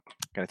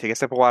Gonna take a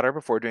sip of water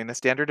before doing the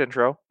standard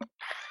intro.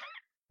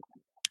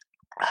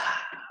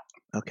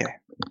 Okay.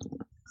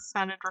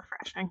 Sounded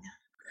refreshing.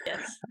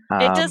 Yes.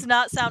 It does Um,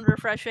 not sound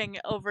refreshing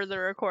over the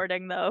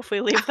recording, though, if we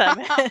leave them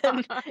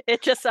in.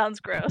 It just sounds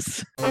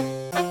gross.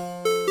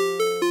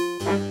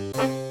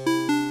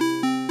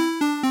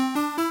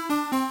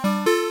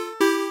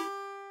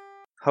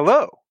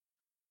 Hello.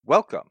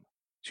 Welcome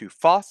to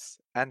Foss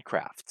and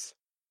Crafts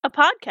A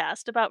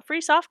podcast about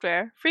free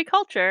software, free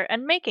culture,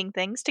 and making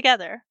things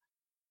together.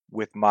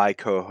 with my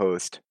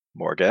co-host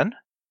Morgan.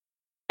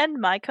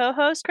 And my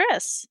co-host,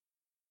 Chris.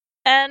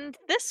 And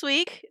this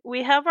week,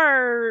 we have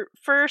our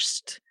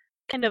first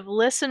kind of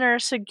listener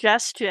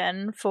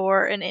suggestion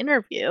for an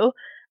interview.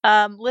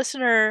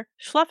 Listener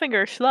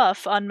Schluffinger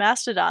Schluff on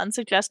Mastodon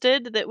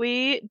suggested that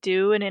we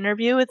do an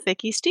interview with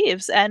Vicky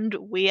Steves, and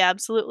we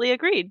absolutely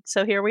agreed.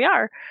 So here we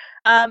are.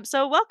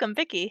 So welcome,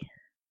 Vicky.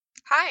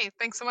 Hi,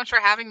 thanks so much for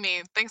having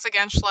me. Thanks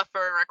again, Schleff,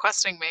 for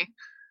requesting me.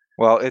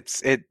 Well,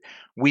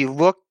 we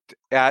looked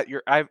at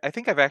your I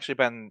think I've actually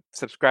been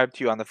subscribed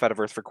to you on the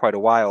Fediverse for quite a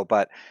while,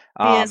 but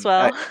Me as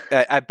well.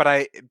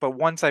 but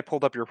once I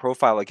pulled up your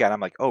profile again, I'm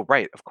like, oh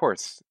right, of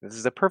course, this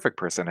is a perfect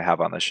person to have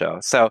on the show.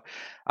 So,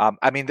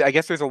 I mean, I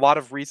guess there's a lot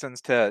of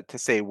reasons to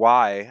say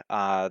why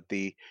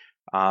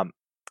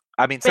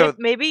so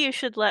Maybe you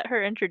should let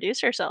her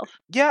introduce herself.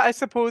 yeah, I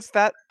suppose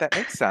that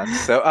makes sense.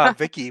 So,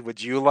 Vicky,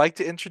 would you like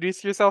to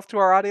introduce yourself to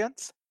our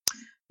audience?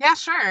 Yeah,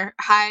 sure.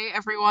 Hi,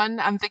 everyone.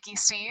 I'm Vicky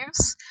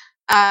Steves.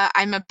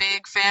 I'm a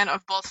big fan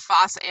of both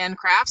Foss and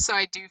Crafts, so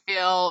I do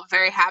feel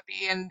very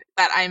happy and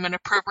that I'm an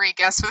appropriate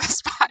guest for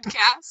this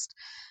podcast.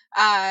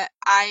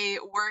 I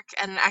work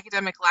at an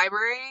academic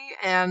library,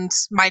 and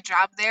my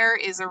job there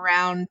is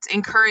around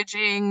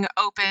encouraging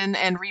open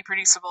and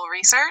reproducible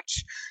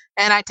research.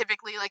 And I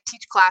typically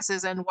teach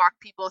classes and walk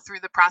people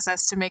through the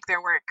process to make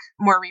their work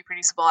more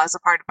reproducible as a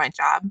part of my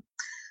job.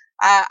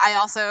 I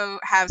also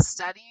have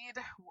studied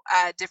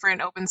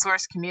different open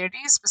source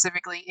communities,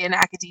 specifically in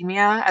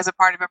academia, as a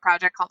part of a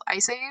project called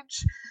Ice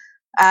Age.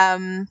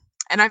 And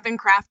I've been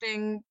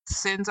crafting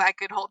since I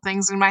could hold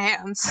things in my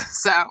hands.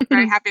 So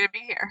very happy to be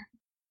here.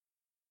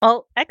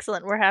 Well,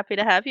 excellent. We're happy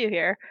to have you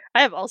here.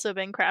 I have also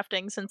been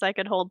crafting since I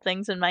could hold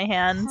things in my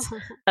hands.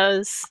 That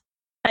was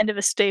kind of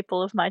a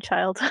staple of my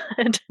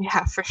childhood.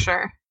 Yeah, for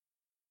sure.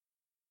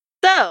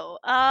 So,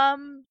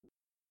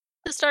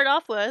 to start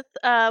off with,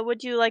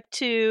 would you like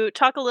to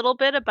talk a little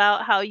bit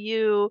about how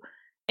you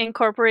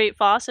incorporate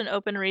Foss and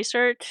open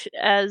research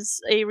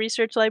as a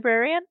research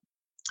librarian?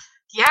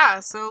 Yeah,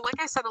 so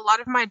like I said, a lot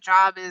of my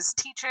job is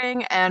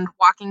teaching and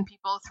walking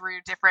people through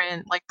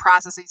different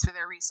processes for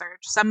their research.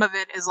 Some of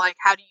it is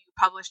how do you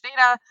publish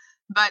data,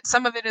 but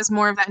some of it is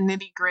more of that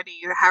nitty gritty.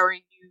 How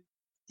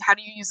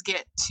do you use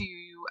Git to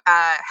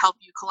help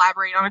you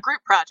collaborate on a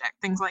group project,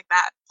 things like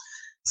that.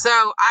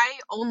 So I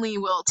only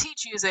will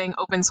teach using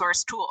open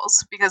source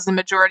tools because the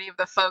majority of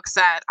the folks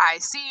that I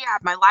see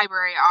at my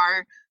library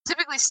are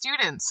typically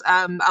students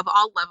of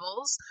all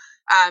levels,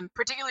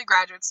 particularly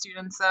graduate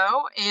students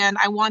though, and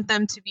I want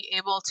them to be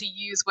able to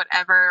use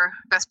whatever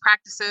best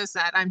practices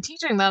that I'm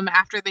teaching them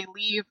after they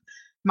leave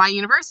my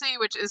university,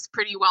 which is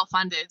pretty well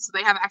funded. So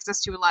they have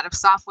access to a lot of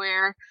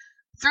software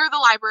through the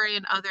library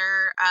and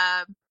other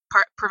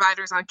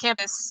providers on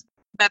campus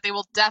that they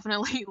will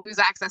definitely lose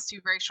access to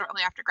very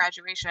shortly after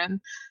graduation.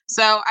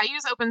 So I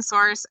use open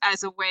source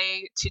as a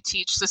way to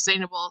teach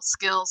sustainable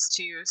skills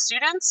to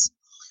students.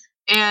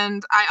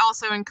 And I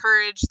also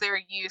encourage their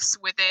use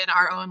within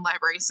our own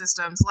library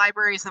systems.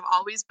 Libraries have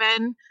always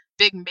been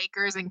big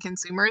makers and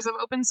consumers of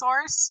open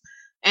source.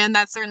 And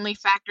that certainly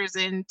factors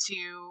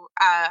into,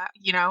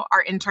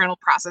 our internal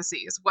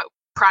processes, what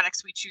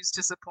products we choose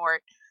to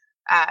support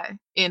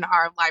in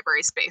our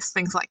library space,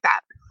 things like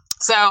that.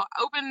 So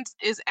open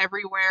is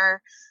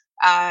everywhere.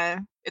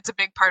 It's a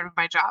big part of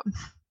my job.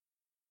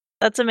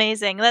 That's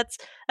amazing. That's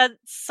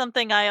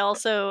something I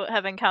also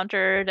have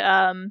encountered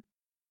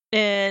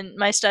in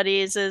my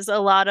studies. Is a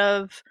lot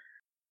of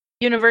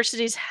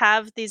universities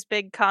have these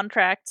big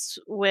contracts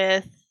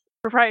with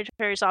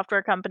proprietary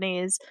software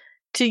companies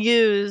to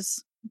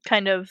use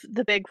kind of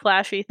the big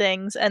flashy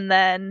things, and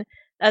then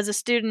as a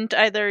student,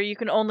 either you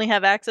can only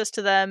have access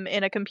to them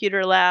in a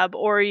computer lab,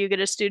 or you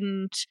get a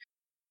student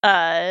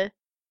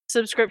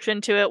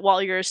subscription to it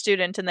while you're a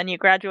student, and then you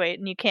graduate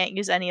and you can't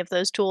use any of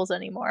those tools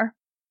anymore.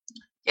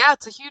 Yeah,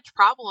 it's a huge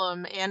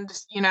problem. And,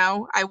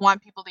 I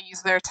want people to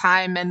use their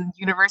time and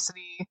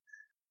university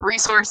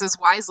resources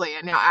wisely.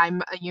 And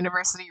I'm a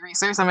university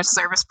resource, I'm a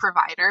service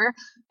provider,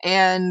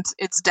 and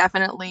it's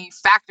definitely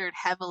factored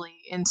heavily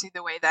into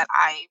the way that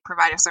I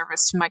provide a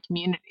service to my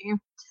community.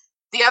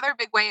 The other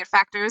big way it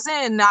factors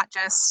in, not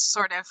just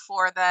sort of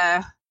for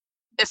the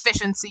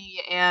efficiency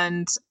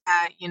and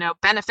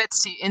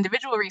benefits to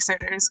individual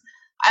researchers,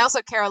 I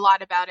also care a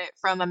lot about it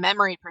from a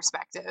memory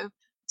perspective.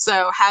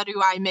 So how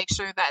do I make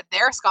sure that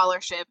their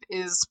scholarship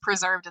is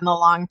preserved in the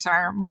long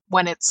term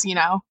when it's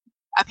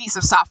a piece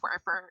of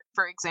software,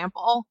 for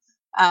example,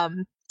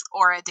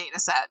 or a data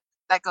set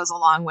that goes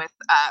along with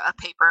a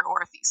paper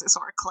or a thesis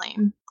or a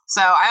claim.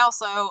 So I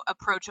also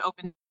approach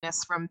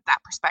openness from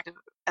that perspective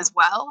as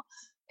well.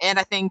 And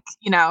I think,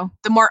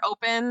 the more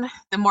open,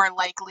 the more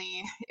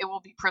likely it will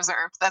be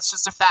preserved. That's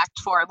just a fact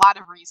for a lot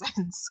of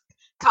reasons,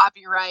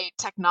 copyright,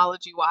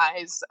 technology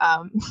wise.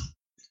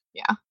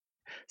 Yeah.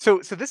 So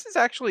this is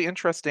actually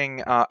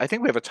interesting. I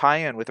think we have a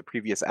tie-in with a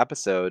previous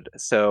episode.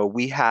 So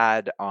we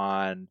had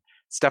on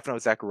Stefano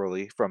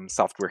Zaccaroli from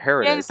Software Yay,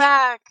 Heritage.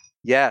 Zach.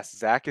 Yes,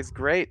 Zach is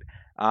great.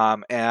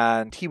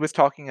 And he was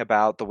talking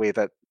about the way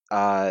that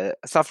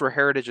Software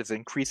Heritage is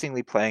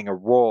increasingly playing a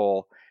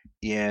role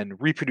in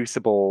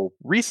reproducible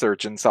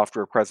research and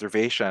software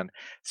preservation.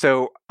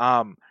 So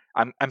I'm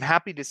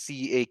happy to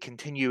see a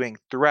continuing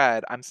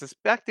thread. I'm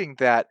suspecting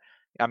that,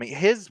 I mean,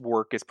 his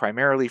work is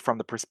primarily from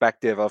the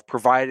perspective of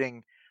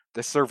providing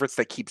the service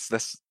that keeps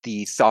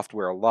the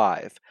software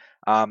alive.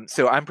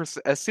 So I'm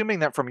assuming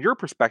that from your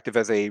perspective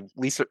as a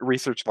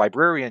research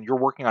librarian, you're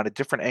working on a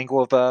different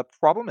angle of the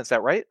problem. Is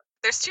that right?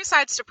 There's two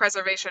sides to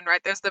preservation,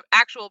 right? There's the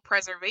actual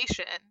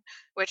preservation,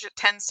 which it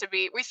tends to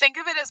be, we think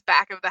of it as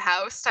back of the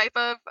house type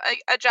of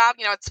a job.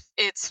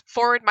 It's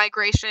forward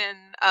migration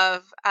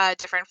of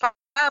different file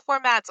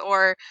formats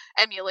or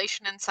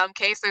emulation in some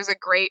case. There's a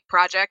great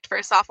project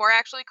for software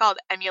actually called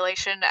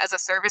Emulation as a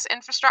Service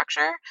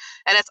Infrastructure,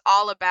 and it's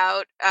all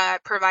about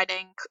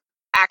providing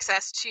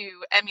access to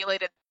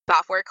emulated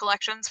software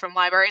collections from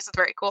libraries. It's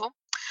very cool.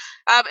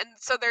 And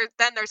so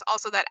there's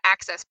also that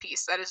access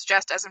piece that is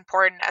just as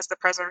important as the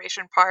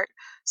preservation part.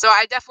 So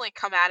I definitely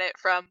come at it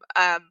from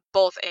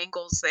both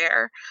angles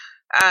there.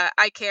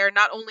 I care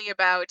not only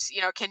about,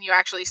 can you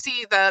actually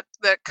see the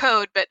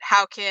code, but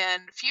how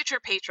can future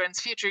patrons,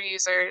 future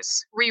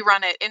users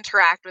rerun it,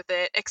 interact with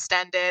it,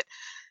 extend it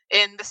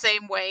in the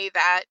same way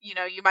that,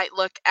 you might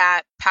look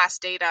at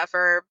past data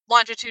for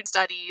longitude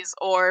studies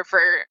or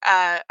for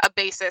a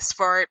basis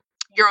for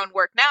your own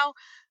work now.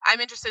 I'm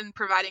interested in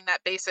providing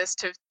that basis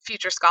to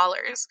future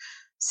scholars.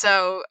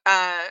 So,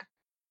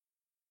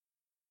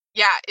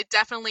 yeah, it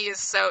definitely is.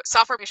 So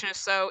software creation is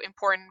so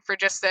important for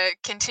just the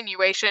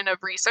continuation of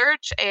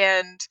research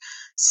and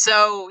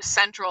so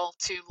central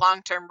to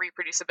long-term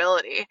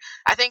reproducibility.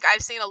 I think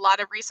I've seen a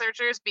lot of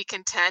researchers be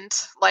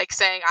content, like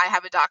saying, I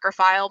have a Docker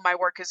file, my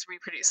work is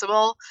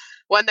reproducible,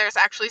 when there's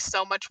actually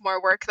so much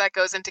more work that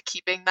goes into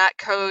keeping that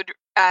code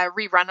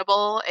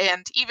rerunnable,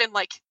 and even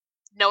like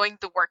knowing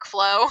the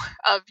workflow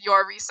of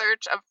your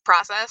research of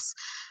process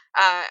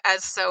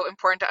as so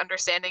important to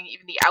understanding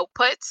even the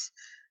outputs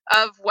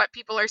of what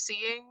people are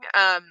seeing.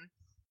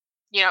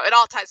 It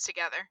all ties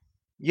together.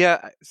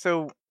 Yeah,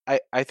 so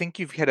I think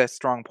you've hit a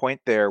strong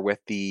point there with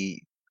the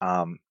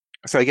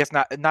so I guess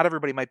not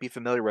everybody might be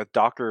familiar with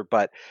Docker,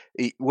 but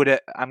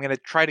I'm going to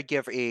try to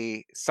give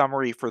a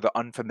summary for the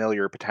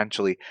unfamiliar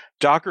potentially.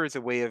 Docker is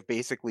a way of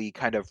basically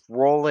kind of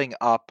rolling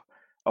up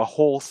a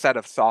whole set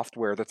of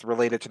software that's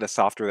related to the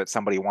software that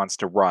somebody wants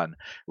to run,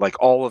 like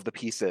all of the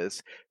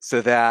pieces, so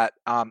that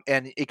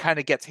and it kind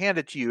of gets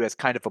handed to you as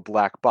kind of a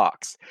black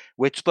box,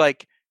 which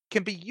like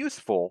can be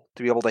useful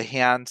to be able to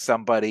hand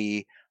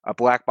somebody a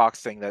black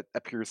box thing that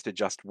appears to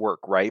just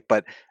work, right?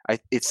 But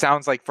it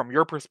sounds like from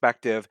your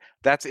perspective,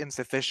 that's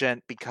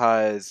insufficient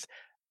because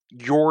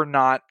you're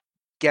not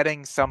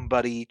getting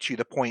somebody to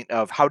the point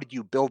of how did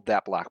you build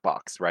that black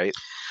box, right?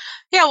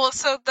 Yeah, well,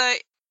 so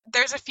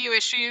there's a few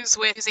issues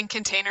with using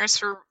containers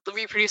for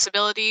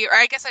reproducibility, or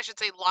I guess I should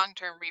say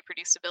long-term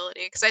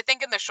reproducibility, because I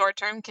think in the short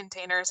term,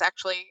 containers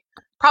actually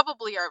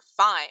probably are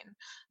fine.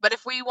 But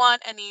if we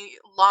want any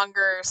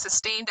longer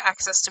sustained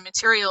access to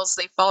materials,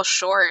 they fall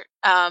short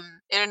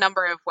in a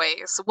number of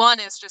ways.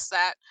 One is just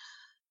that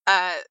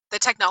the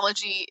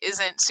technology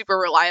isn't super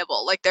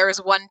reliable. Like there was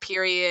one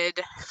period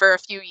for a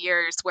few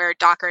years where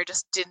Docker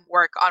just didn't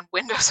work on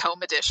Windows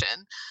Home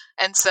Edition,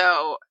 and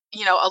so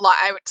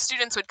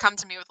students would come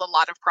to me with a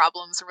lot of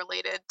problems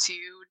related to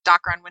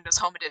Docker on Windows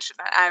Home Edition.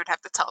 I would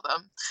have to tell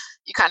them,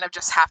 you kind of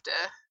just have to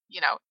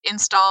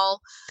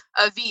install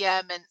a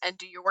VM and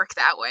do your work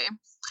that way.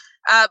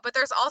 But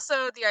there's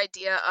also the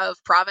idea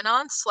of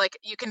provenance. Like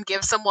you can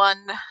give someone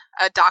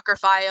a Docker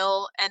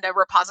file and a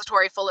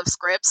repository full of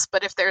scripts,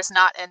 but if there's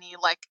not any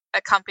like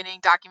accompanying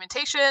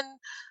documentation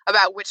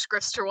about which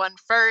scripts to run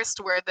first,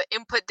 where the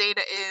input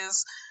data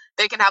is,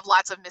 they can have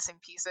lots of missing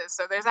pieces.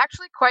 So there's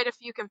actually quite a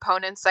few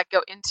components that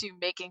go into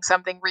making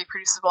something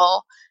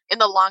reproducible in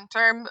the long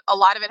term. A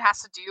lot of it has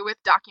to do with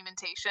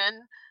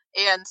documentation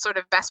and sort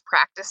of best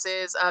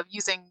practices of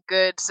using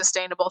good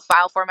sustainable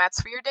file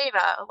formats for your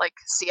data, like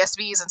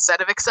CSVs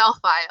instead of Excel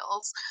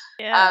files.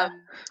 Yeah.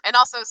 And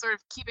also sort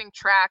of keeping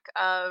track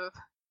of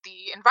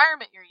the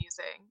environment you're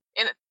using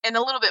in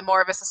a little bit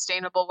more of a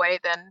sustainable way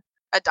than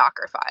a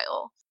Docker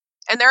file.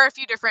 And there are a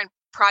few different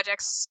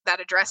projects that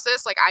address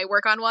this. Like I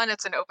work on one,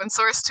 it's an open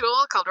source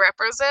tool called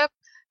ReproZip.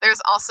 There's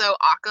also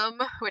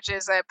Occam, which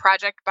is a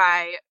project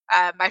by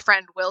my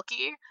friend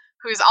Wilkie,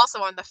 who's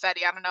also on the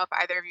FEDI. I don't know if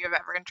either of you have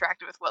ever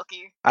interacted with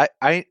Wilkie.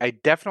 I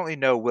definitely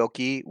know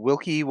Wilkie.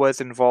 Wilkie was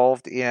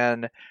involved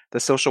in the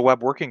Social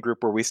Web Working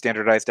Group where we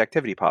standardized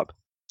ActivityPub.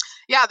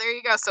 Yeah, there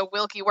you go. So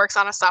Wilkie works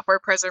on a software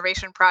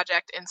preservation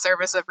project in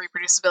service of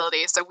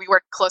reproducibility. So we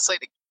work closely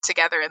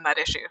together in that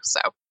issue. So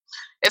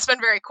it's been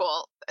very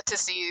cool to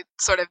see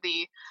sort of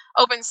the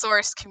open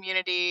source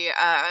community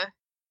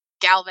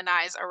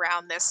galvanize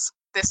around this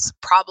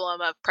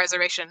problem of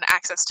preservation and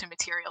access to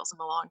materials in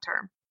the long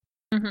term.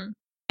 Mm-hmm.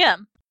 Yeah,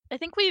 I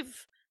think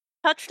we've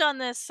touched on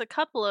this a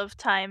couple of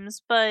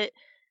times, but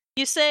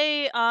you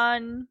say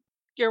on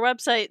your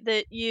website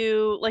that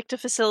you like to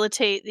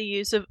facilitate the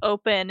use of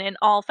open in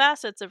all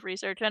facets of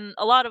research, and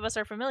a lot of us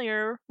are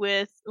familiar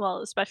with, well,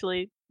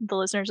 especially the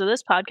listeners of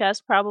this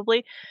podcast,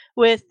 probably,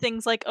 with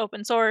things like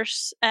open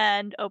source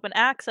and open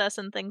access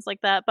and things like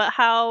that. But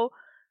how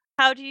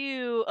do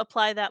you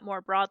apply that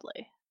more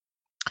broadly?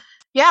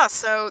 Yeah,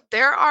 so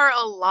there are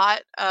a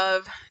lot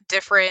of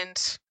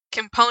different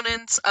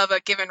components of a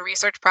given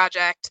research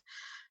project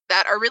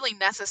that are really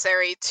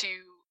necessary to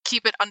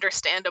keep it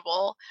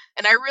understandable.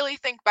 And I really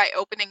think by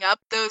opening up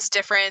those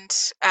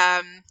different,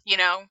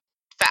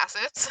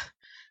 facets,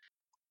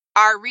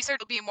 our research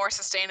will be more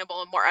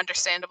sustainable and more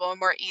understandable and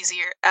more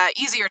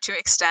easier to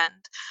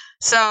extend.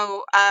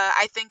 So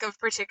I think of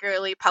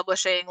particularly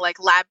publishing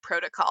like lab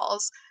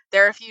protocols.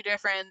 There are a few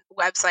different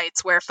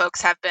websites where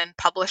folks have been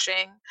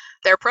publishing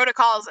their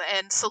protocols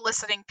and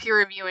soliciting peer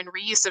review and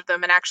reuse of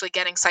them and actually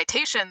getting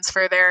citations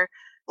for their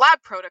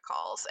lab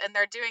protocols. And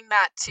they're doing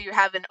that to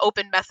have an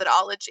open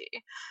methodology.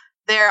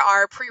 There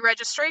are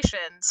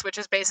pre-registrations, which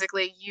is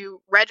basically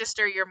you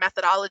register your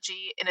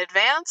methodology in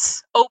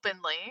advance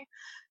openly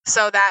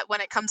so that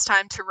when it comes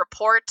time to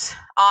report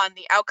on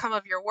the outcome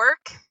of your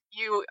work,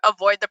 you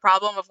avoid the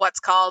problem of what's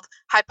called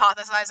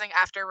hypothesizing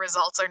after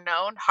results are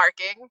known,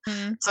 harking.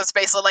 Mm. So it's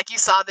basically like you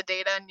saw the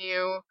data and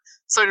you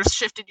sort of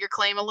shifted your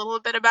claim a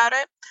little bit about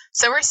it.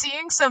 So we're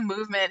seeing some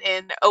movement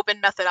in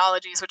open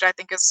methodologies, which I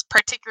think is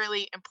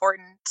particularly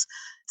important.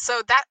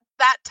 So that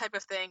type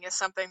of thing is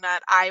something that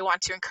I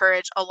want to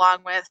encourage along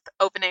with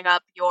opening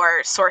up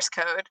your source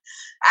code.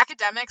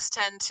 Academics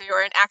tend to,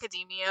 or in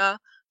academia,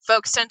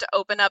 folks tend to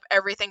open up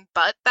everything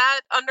but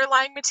that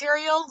underlying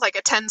material. Like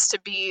it tends to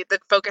be, the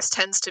focus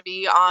tends to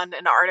be on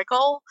an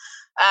article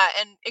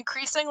and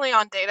increasingly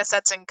on data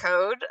sets and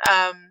code.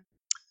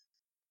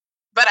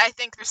 But I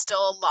think there's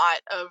still a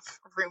lot of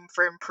room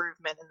for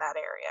improvement in that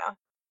area.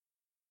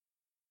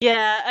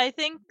 Yeah, I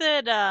think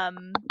that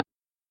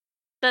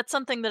that's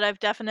something that I've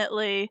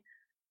definitely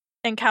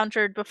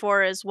encountered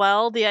before as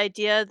well. The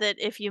idea that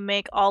if you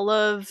make all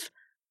of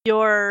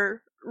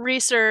your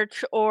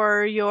research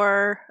or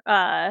your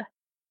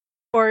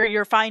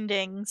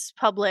findings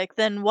public,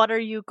 then what are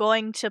you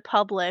going to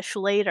publish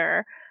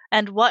later?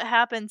 And what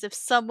happens if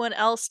someone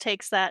else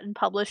takes that and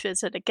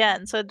publishes it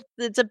again? So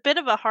it's a bit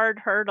of a hard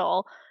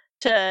hurdle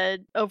to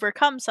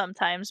overcome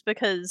sometimes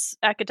because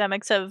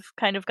academics have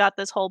kind of got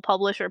this whole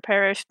publish or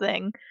perish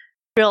thing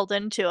drilled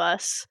into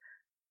us.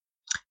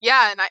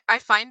 Yeah, and I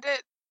find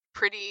it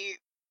pretty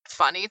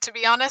funny, to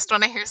be honest,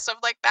 when I hear stuff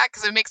like that,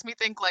 because it makes me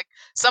think like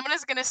someone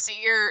is going to see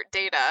your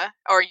data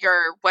or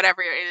your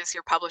whatever it is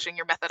you're publishing,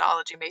 your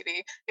methodology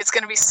maybe. It's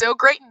going to be so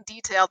great in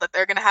detail that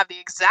they're going to have the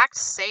exact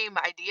same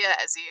idea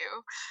as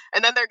you.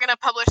 And then they're going to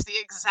publish the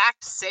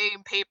exact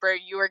same paper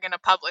you are going to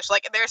publish.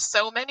 Like there's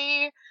so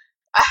many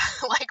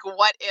like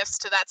what ifs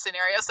to that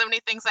scenario, so many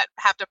things that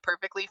have to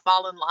perfectly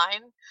fall in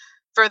line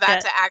for that Yeah.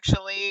 to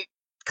actually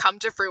come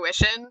to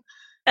fruition.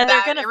 And they're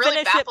That gonna it really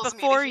finish it baffles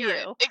me to before hear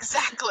it. you.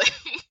 Exactly.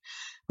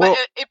 But Well,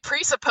 it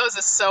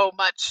presupposes so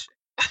much.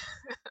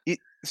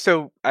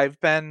 so I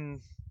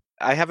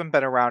haven't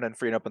been around in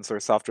free and open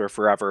source software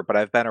forever, but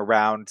I've been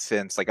around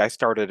since like I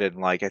started in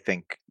like I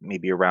think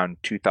maybe around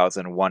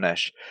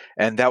 2001ish,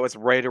 and that was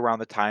right around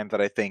the time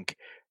that I think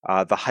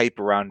the hype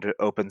around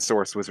open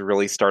source was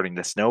really starting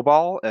to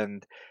snowball.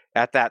 And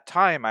at that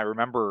time, I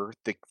remember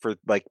for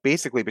like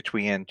basically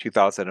between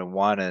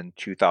 2001 and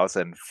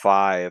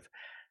 2005,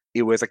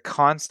 it was a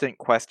constant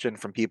question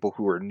from people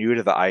who were new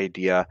to the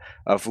idea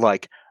of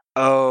like,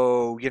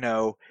 oh,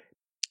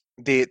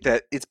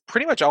 that it's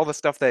pretty much all the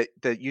stuff that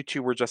you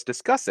two were just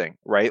discussing,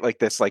 right? Like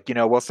this, like,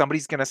 well,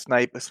 somebody's gonna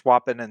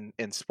swap it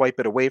and swipe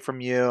it away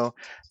from you.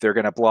 They're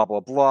gonna blah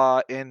blah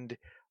blah. And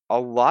a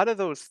lot of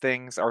those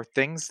things are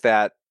things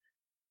that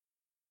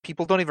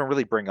people don't even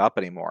really bring up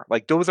anymore.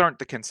 Like those aren't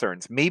the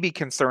concerns. Maybe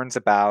concerns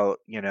about,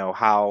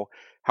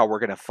 how we're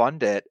gonna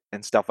fund it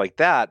and stuff like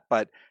that,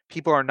 but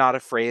people are not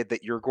afraid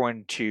that you're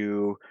going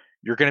to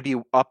be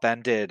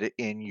upended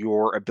in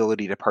your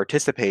ability to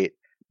participate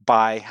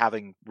by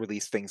having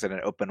released things in an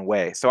open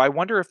way. So I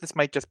wonder if this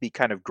might just be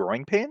kind of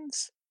growing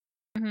pains.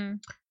 Mhm.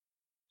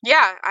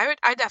 Yeah,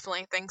 I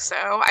definitely think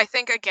so. I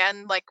think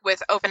again, like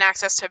with open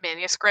access to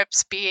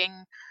manuscripts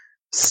being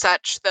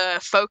such the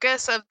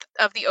focus of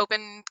the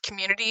open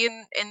community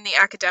in the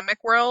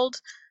academic world,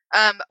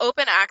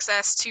 open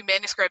access to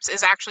manuscripts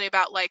is actually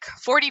about like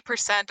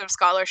 40% of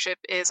scholarship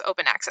is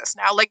open access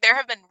now. Like there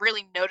have been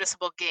really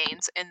noticeable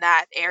gains in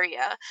that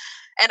area,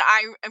 and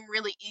I am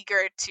really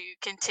eager to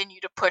continue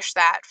to push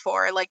that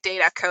for like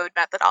data code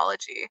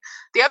methodology.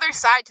 The other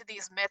side to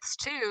these myths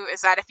too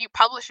is that if you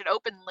publish it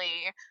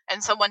openly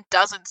and someone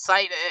doesn't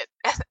cite it,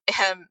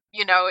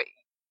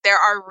 there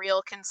are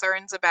real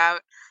concerns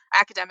about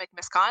academic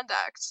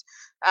misconduct.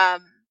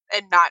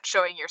 and not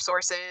showing your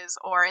sources,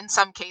 or in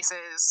some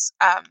cases,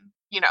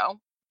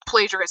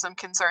 plagiarism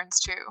concerns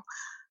too.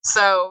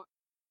 So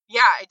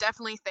yeah, I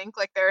definitely think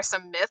like there are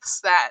some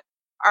myths that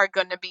are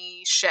going to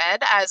be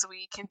shed as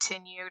we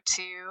continue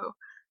to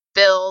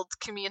build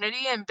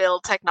community and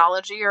build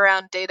technology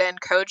around data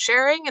and code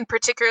sharing. And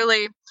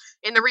particularly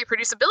in the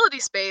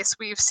reproducibility space,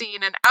 we've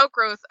seen an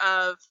outgrowth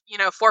of,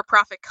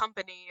 for-profit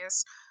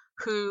companies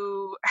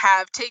who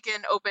have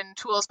taken open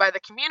tools by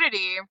the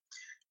community,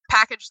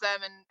 packaged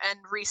them and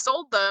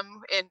resold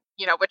them in,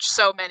 which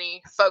so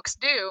many folks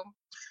do.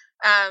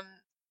 Um,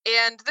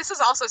 and this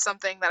is also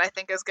something that I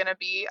think is going to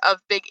be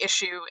of big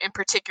issue in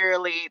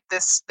particularly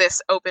this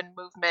open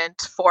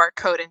movement for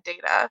code and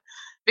data,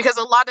 because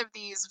a lot of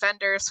these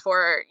vendors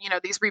for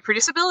these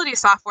reproducibility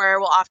software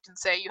will often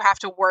say you have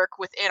to work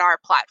within our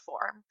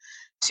platform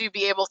to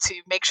be able to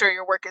make sure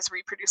your work is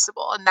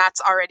reproducible, and that's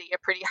already a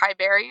pretty high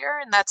barrier,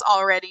 and that's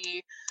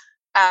already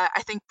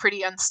I think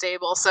pretty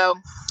unstable. So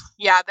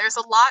yeah, there's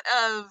a lot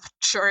of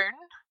churn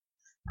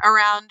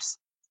around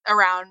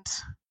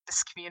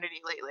this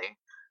community lately.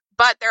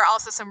 But there are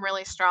also some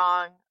really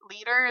strong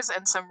leaders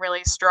and some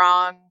really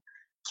strong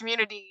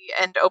community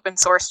and open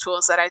source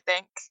tools that I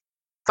think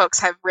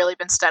folks have really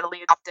been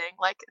steadily adopting.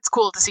 Like, it's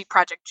cool to see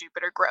Project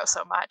Jupiter grow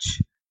so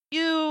much.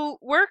 You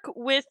work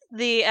with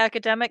the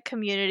academic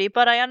community,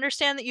 but I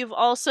understand that you've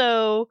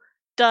also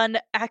done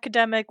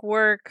academic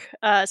work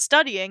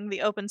studying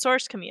the open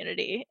source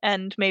community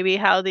and maybe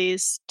how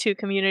these two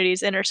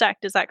communities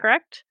intersect. Is that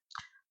correct?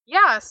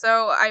 Yeah,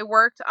 so I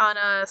worked on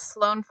a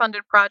Sloan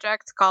funded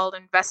project called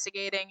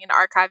Investigating and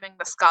Archiving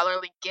the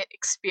Scholarly Git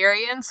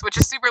Experience, which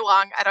is super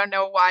long. I don't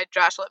know why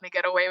Josh let me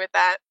get away with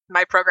that,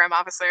 my program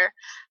officer,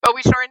 but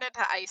we shortened it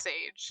to Ice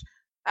Age.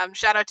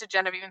 Shout out to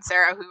Genevieve and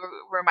Sarah, who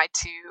were my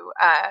two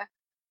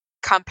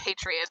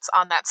compatriots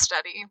on that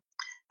study.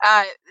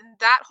 Uh,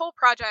 that whole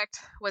project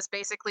was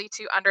basically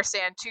to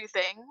understand two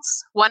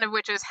things. One of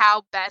which is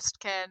how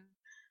can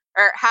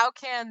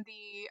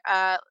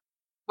the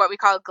what we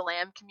call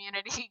GLAM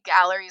community,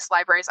 galleries,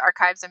 libraries,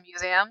 archives, and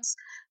museums,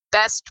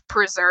 best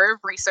preserve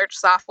research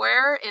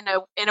software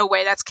in a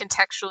way that's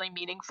contextually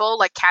meaningful,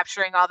 like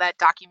capturing all that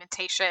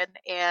documentation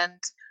and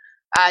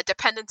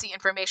dependency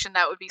information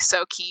that would be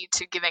so key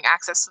to giving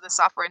access to the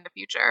software in the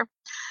future.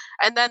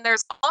 And then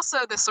there's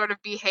also this sort of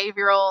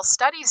behavioral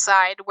study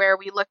side where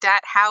we looked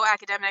at how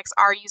academics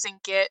are using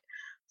Git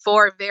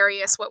for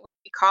various what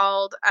we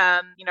called,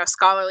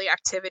 scholarly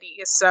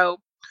activities. So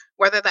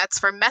whether that's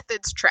for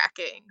methods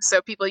tracking,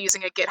 so people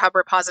using a GitHub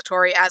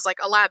repository as like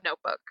a lab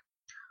notebook,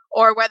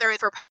 or whether it's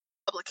for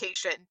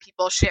publication,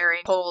 people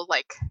sharing whole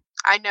like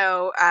I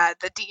know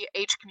the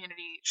DH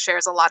community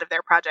shares a lot of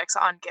their projects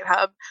on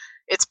GitHub.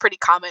 It's pretty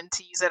common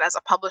to use it as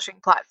a publishing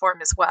platform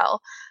as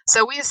well.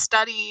 So we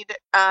studied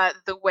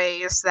the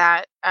ways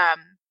that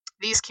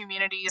these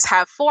communities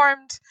have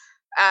formed,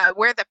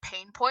 where the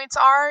pain points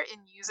are in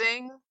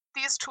using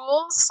these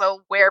tools.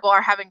 So where people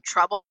are having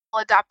trouble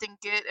adopting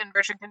Git and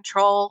version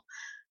control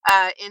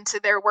into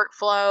their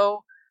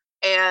workflow,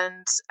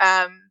 and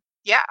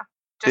yeah,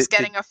 just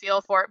getting a feel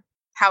for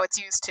how it's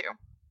used too.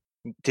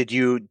 Did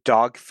you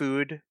dog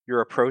food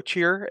your approach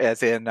here?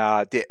 As in,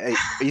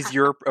 is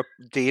your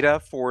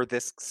data for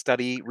this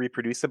study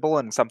reproducible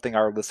and something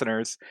our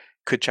listeners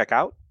could check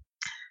out?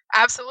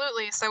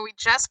 Absolutely. So we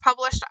just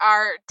published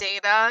our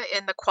data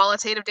in the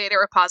qualitative data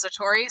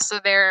repository.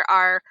 So there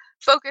are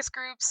focus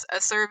groups,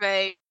 a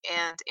survey,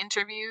 and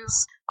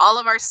interviews. All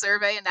of our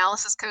survey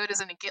analysis code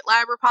is in a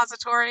GitLab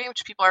repository,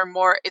 which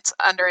it's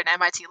under an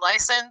MIT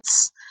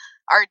license.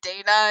 Our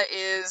data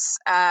is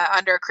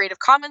under a Creative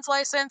Commons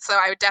license, so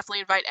I would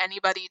definitely invite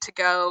anybody to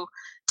go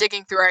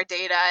digging through our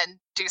data and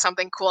do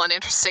something cool and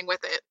interesting with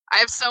it. I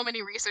have so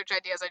many research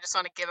ideas I just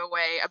want to give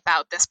away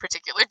about this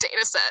particular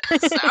data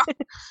set. So.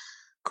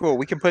 Cool.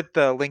 We can put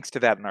the links to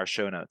that in our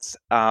show notes.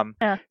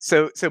 Yeah.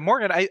 So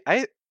Morgan,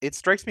 it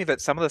strikes me that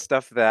some of the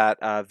stuff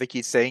that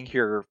Vicky's saying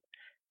here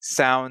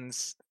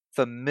sounds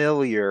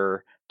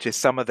familiar to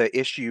some of the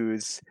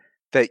issues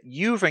that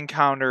you've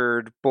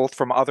encountered, both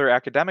from other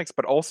academics,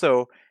 but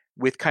also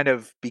with kind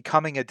of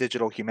becoming a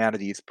digital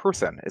humanities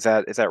person. Is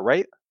that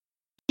right?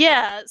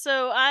 Yeah,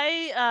 so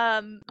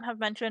I have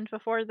mentioned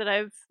before that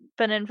I've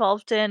been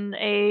involved in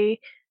a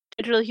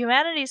digital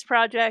humanities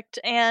project,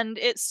 and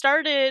it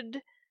started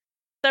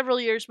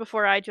several years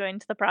before I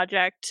joined the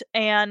project,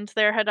 and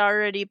there had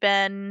already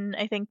been,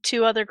 I think,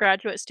 2 other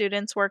graduate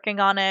students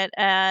working on it,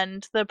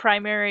 and the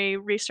primary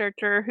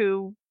researcher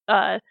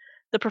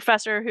the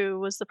professor who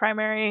was the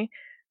primary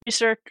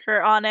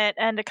researcher on it,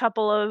 and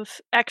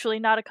actually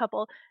not a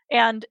couple,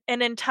 and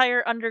an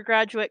entire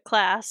undergraduate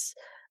class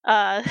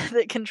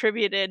that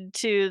contributed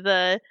to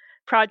the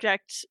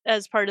project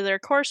as part of their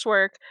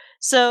coursework.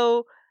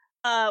 So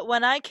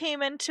when I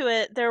came into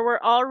it, there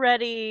were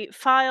already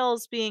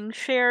files being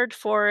shared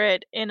for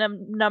it in a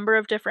number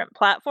of different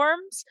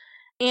platforms.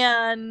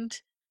 And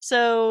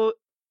so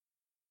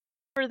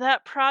for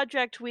that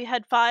project, we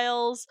had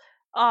files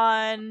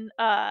on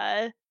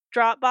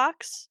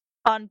Dropbox,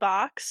 on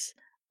Box,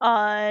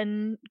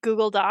 on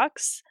Google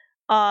Docs,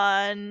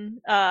 on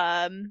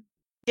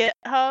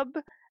GitHub,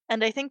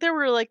 and I think there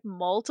were like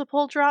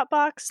multiple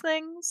Dropbox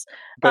things.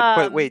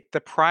 But wait,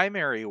 the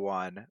primary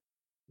one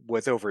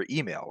was over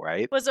email,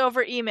 right? Was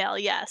over email,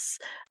 yes.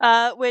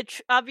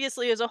 Which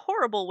obviously is a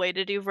horrible way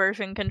to do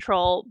version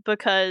control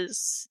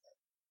because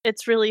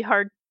it's really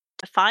hard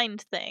to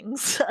find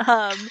things.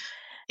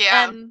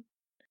 Yeah.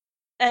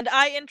 And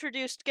I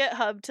introduced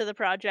GitHub to the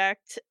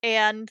project,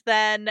 and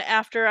then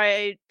after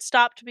I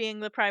stopped being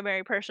the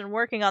primary person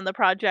working on the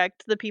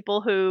project, the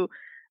people who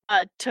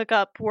took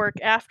up work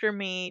after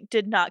me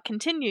did not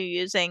continue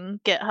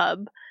using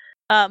GitHub,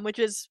 which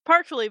is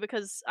partially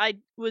because I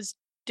was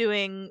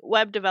doing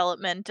web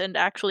development and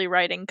actually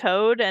writing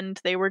code, and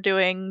they were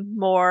doing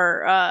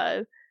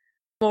more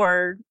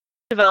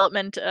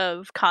development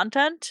of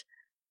content.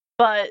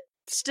 But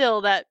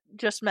still, that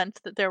just meant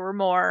that there were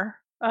more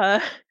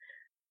kind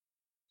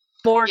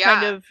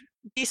Yeah. of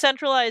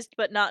decentralized,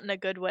 but not in a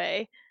good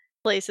way,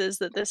 places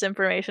that this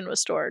information was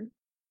stored.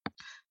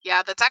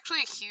 Yeah, that's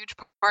actually a huge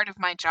part of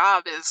my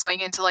job is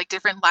going into like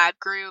different lab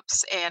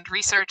groups and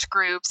research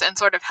groups and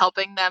sort of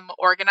helping them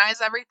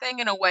organize everything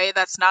in a way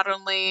that's not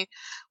only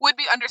would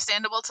be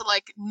understandable to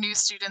like new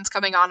students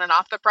coming on and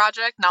off the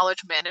project.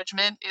 Knowledge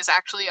management is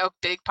actually a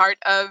big part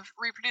of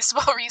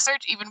reproducible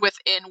research, even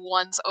within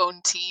one's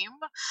own team.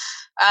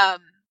 Um,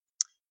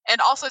 and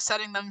also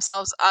setting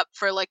themselves up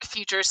for like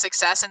future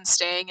success and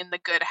staying in the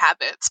good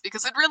habits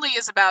because it really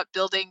is about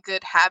building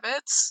good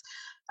habits.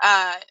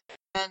 Uh,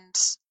 and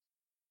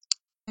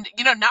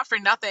not for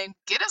nothing,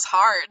 Git is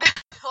hard.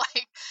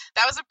 Like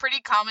that was a pretty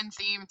common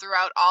theme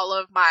throughout all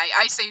of my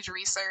Ice Age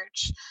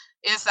research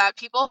is that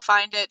people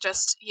find it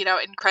just,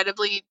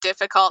 incredibly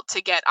difficult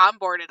to get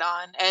onboarded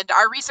on. And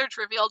our research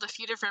revealed a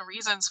few different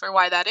reasons for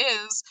why that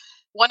is.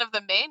 One of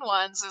the main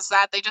ones is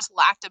that they just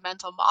lacked a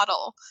mental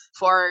model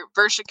for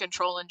version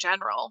control in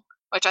general,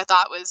 which I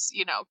thought was,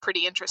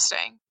 pretty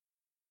interesting.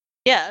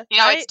 Yeah,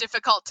 It's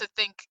difficult to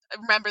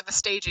remember the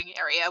staging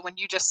area when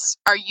you just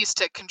are used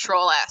to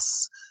Control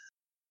S.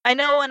 I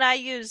know when I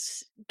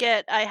use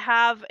Git, I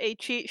have a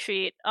cheat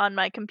sheet on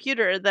my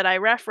computer that I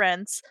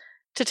reference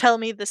to tell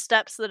me the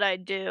steps that I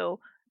do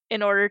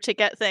in order to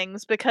get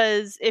things,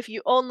 because if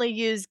you only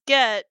use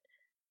Git,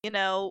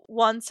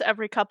 once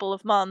every couple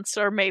of months,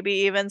 or maybe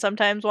even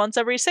sometimes once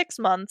every 6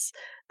 months,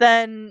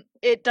 then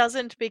it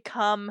doesn't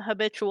become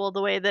habitual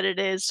the way that it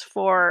is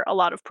for a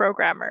lot of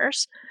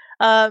programmers.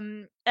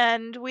 And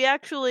we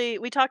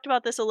talked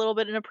about this a little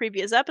bit in a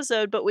previous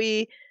episode, but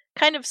we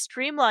kind of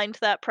streamlined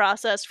that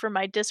process for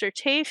my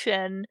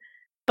dissertation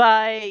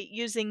by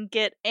using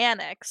Git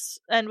Annex.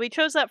 And we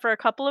chose that for a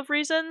couple of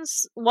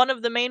reasons. One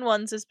of the main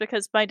ones is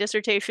because my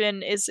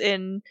dissertation is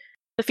in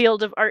the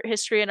field of art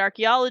history and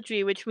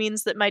archaeology, which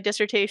means that my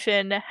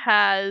dissertation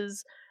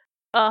has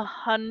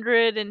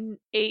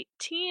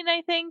 118,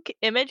 I think,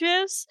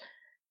 images,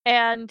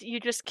 and you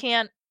just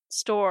can't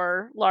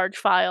store large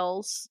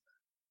files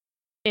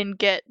in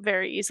Git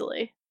very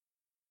easily.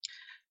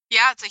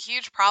 Yeah, it's a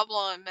huge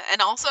problem.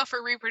 And also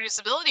for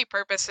reproducibility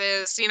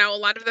purposes, a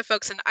lot of the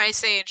folks in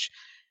Ice Age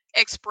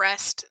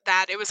expressed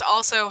that it was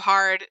also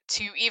hard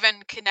to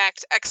even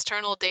connect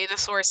external data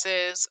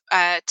sources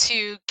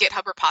to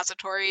GitHub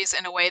repositories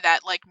in a way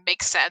that like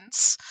makes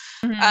sense.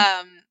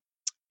 Mhm.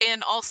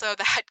 And also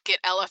that Git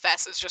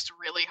LFS is just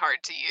really hard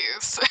to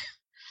use.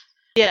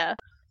 Yeah.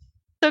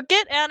 So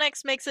Git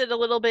Annex makes it a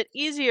little bit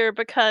easier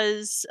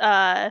because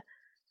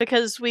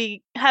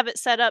we have it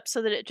set up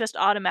so that it just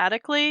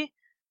automatically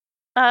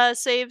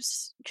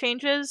saves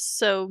changes.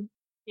 So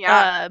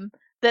Yeah.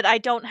 that I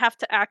don't have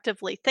to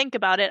actively think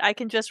about it. I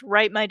can just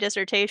write my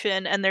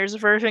dissertation and there's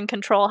version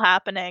control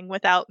happening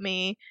without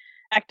me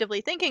actively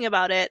thinking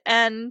about it.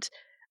 And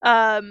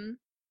I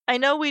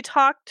know we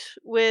talked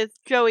with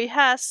Joey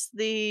Hess,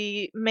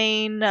 the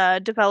main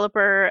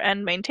developer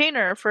and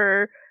maintainer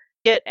for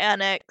Git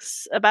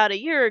Annex, about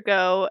a year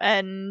ago,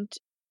 and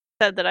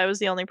said that I was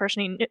the only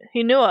person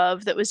he knew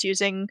of that was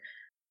using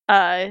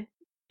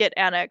Git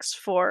Annex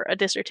for a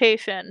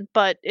dissertation.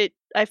 But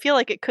I feel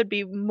like it could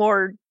be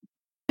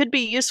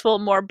useful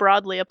more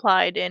broadly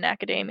applied in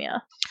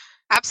academia.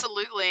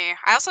 Absolutely.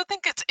 I also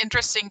think it's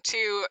interesting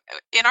too,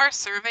 in our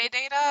survey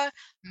data,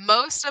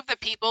 most of the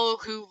people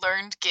who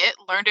learned Git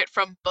learned it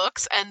from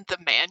books and the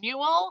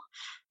manual,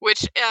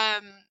 which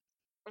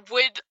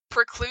would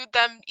preclude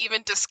them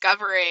even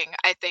discovering,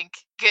 I think,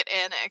 Git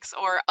Annex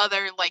or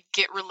other like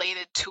Git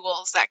related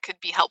tools that could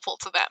be helpful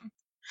to them.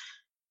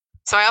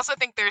 So I also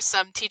think there's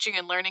some teaching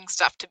and learning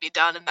stuff to be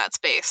done in that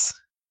space.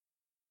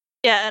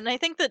 Yeah, and I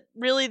think that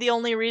really the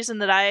only reason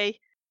that I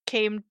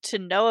came to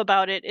know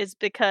about it is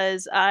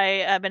because I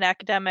am an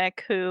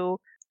academic who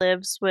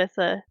lives with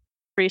a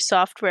free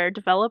software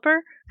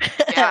developer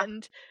Yeah,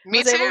 and me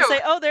was able to too.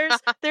 say, "Oh,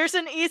 there's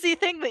an easy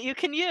thing that you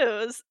can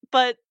use."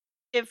 But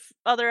if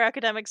other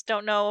academics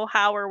don't know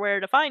how or where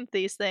to find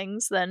these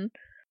things, then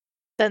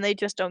they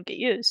just don't get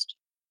used.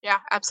 Yeah,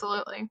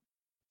 absolutely.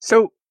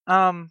 So,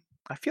 I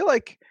feel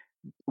like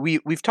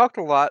we've talked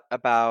a lot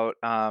about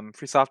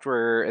free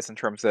software as in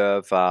terms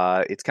of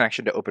its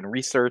connection to open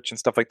research and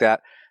stuff like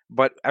that.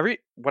 but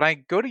when I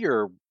go to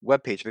your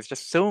webpage, there's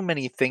just so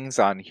many things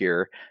on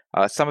here.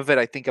 Some of it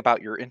I think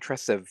about your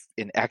interests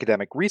in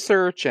academic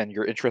research and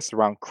your interests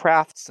around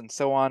crafts and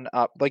so on.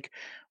 Like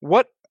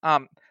what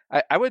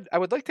I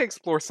would like to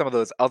explore some of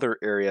those other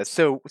areas.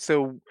 So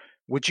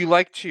would you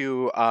like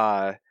to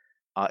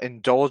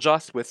indulge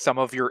us with some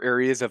of your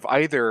areas of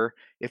either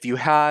if you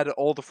had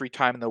all the free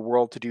time in the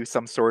world to do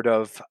some sort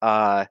of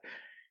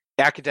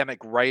academic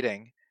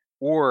writing,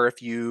 or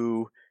if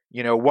you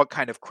know what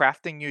kind of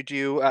crafting you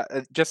do.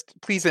 Just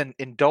please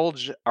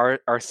indulge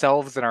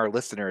ourselves and our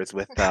listeners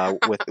with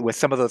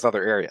some of those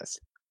other areas.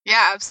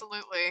 Yeah,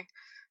 absolutely.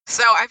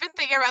 So I've been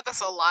thinking about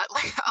this a lot,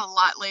 like a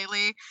lot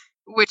lately,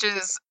 which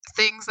is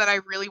things that I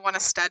really want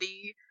to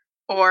study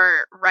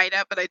or write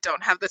up, but I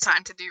don't have the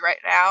time to do right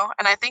now.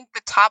 And I think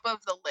the top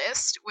of the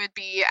list would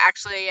be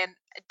actually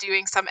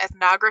doing some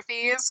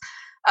ethnographies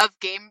of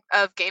game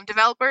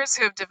developers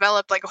who have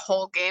developed like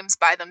whole games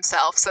by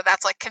themselves. So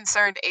that's like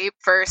Concerned Ape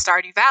for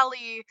Stardew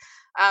Valley,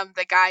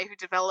 the guy who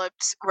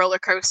developed Roller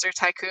Coaster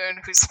Tycoon,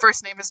 whose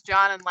first name is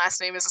John and last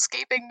name is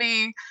escaping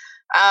me.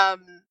 Um,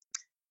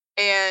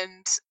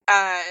 and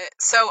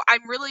so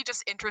I'm really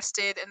just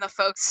interested in the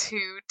folks who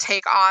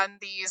take on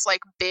these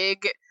like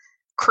big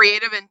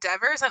creative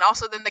endeavors, and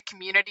also then the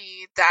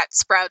community that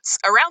sprouts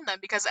around them,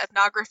 because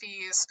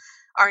ethnographies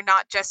are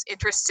not just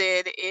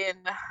interested in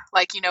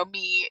like, you know,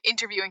 me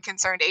interviewing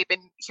Concerned Ape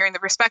and hearing the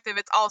perspective.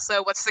 It's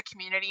also what's the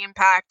community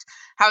impact,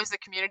 how has the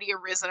community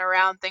arisen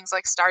around things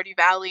like Stardew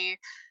Valley,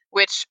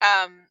 which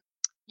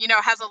you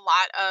know, has a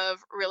lot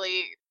of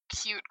really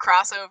cute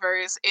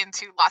crossovers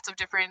into lots of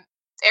different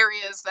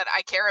areas that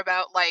I care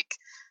about, like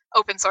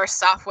open source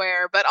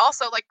software, but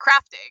also like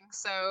crafting.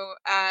 So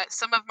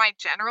some of my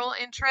general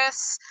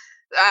interests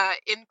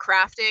in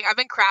crafting, I've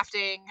been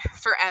crafting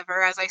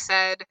forever, as I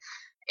said,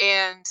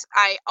 and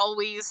I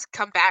always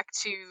come back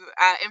to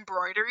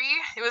embroidery.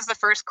 It was the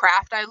first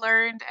craft I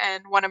learned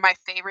and one of my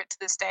favorite to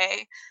this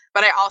day.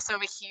 But I also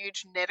am a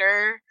huge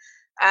knitter.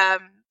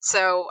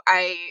 So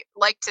I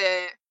like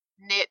to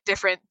knit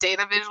different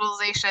data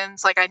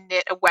visualizations. Like I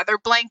knit a weather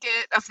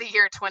blanket of the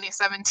year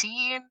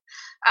 2017.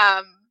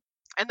 Um,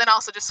 and then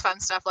also just fun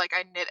stuff like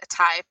I knit a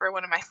tie for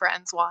one of my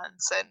friends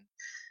once. And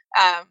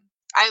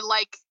I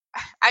like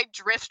I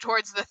drift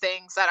towards the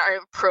things that are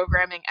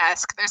programming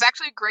esque. There's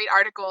actually a great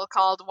article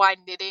called "Why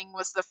Knitting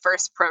Was the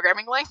First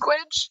Programming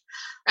Language,"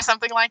 or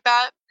something like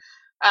that.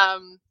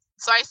 Um,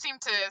 so I seem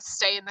to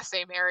stay in the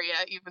same area,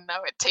 even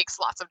though it takes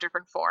lots of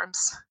different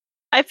forms.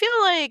 I feel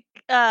like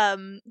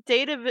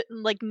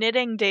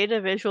knitting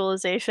data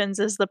visualizations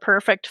is the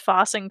perfect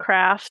Foss and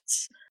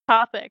Crafts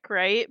topic,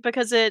 right?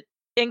 Because it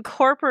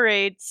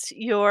incorporates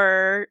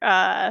your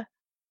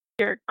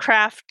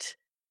craft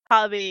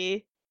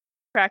hobby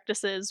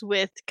practices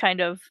with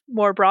kind of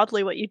more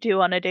broadly what you do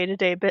on a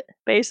day-to-day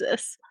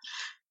basis.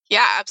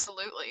 Yeah,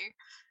 absolutely.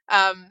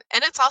 And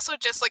it's also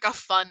just like a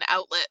fun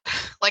outlet.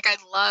 Like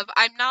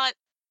I'm not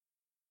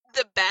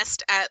the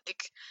best at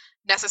like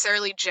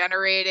necessarily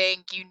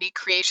generating unique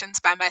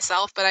creations by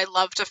myself, but I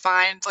love to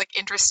find like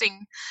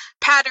interesting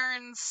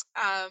patterns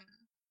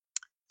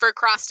for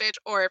cross stitch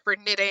or for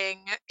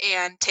knitting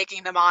and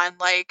taking them on.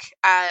 Like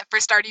for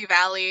Stardew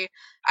Valley,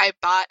 I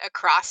bought a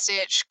cross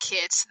stitch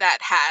kit that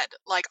had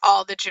like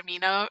all the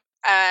Jamino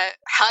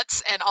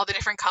huts and all the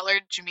different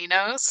colored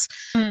Jaminos,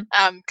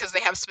 Mm. because they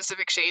have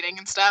specific shading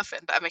and stuff,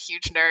 and I'm a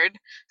huge nerd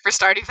for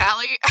Stardew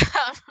Valley.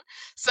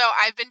 So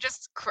I've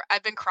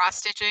been cross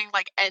stitching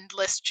like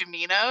endless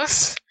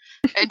Jaminos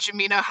and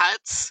Jamino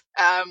huts.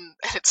 And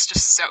it's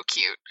just so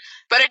cute.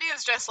 But it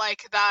is just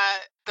like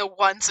the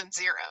ones and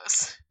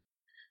zeros.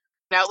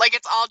 No, like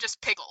it's all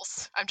just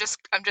pickles. I'm just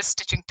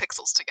stitching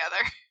pixels together.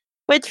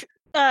 Which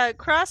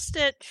cross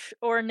stitch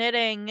or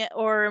knitting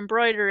or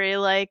embroidery,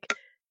 like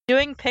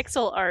doing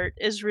pixel art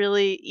is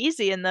really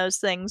easy in those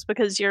things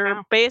because you're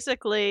Wow.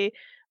 basically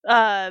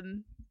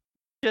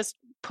just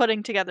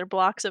putting together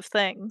blocks of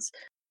things.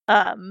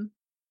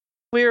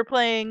 We were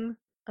playing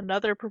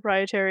another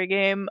proprietary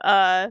game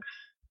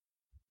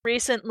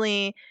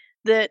recently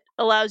that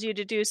allows you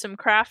to do some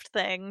craft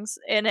things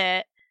in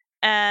it,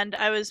 and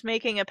I was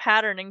making a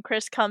pattern and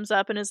Chris comes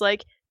up and is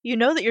like, "You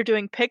know that you're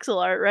doing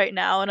pixel art right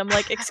now?" And I'm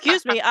like,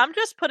 "Excuse me, I'm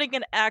just putting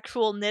an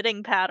actual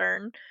knitting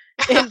pattern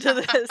into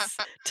this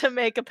to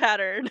make a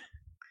pattern."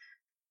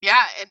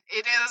 Yeah, and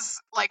it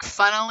is like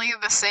funnily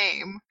the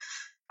same.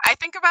 I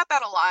think about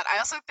that a lot. I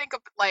also think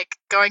of like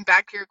going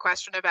back to your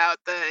question about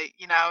the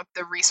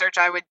research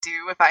I would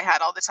do if I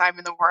had all the time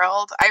in the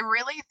world. I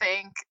really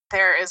think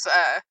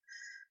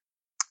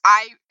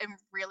I am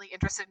really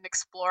interested in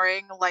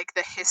exploring like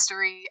the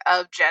history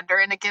of gender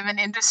in a given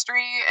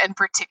industry, and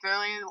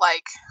particularly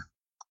like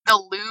the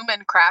loom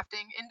and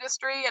crafting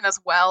industry, and as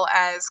well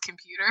as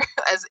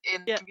as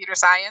in Yeah. computer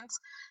science,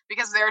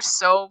 because there are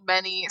so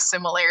many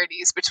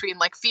similarities between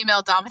like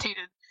female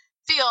dominated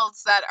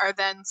fields that are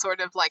then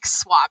sort of like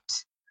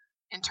swapped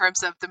in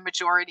terms of the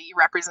majority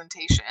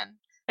representation.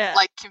 Yeah.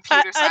 like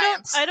computer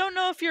science. I don't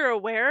know if you're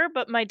aware,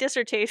 but my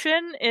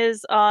dissertation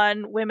is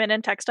on women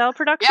in textile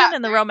production Yeah,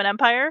 in the Roman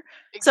Empire.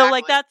 exactly. So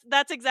like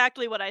that's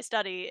exactly what I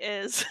study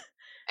is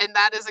And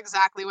that is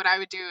exactly what I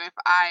would do if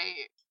I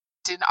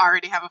didn't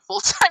already have a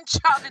full-time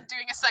job and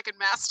doing a second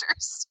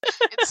master's.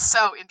 It's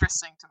so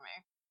interesting to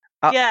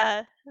me.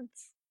 yeah.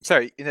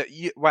 Sorry,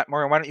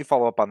 Maureen, why don't you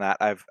follow up on that?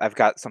 I've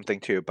got something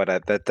too,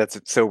 but that's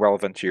so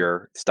relevant to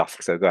your stuff.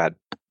 So go ahead.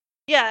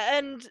 Yeah,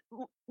 and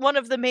one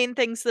of the main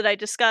things that I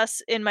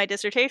discuss in my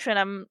dissertation,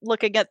 I'm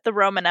looking at the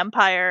Roman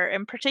Empire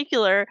in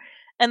particular,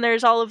 and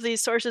there's all of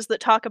these sources that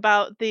talk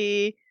about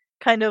the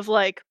kind of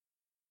like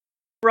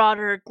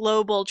broader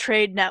global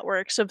trade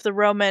networks of the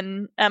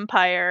Roman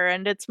Empire,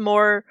 and it's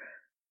more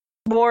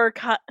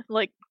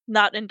like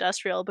not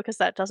industrial because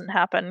that doesn't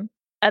happen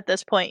at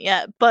this point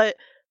yet, but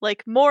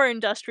like more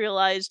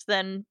industrialized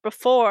than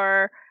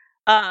before,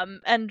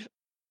 and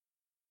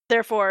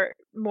therefore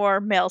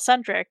more male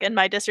centric. And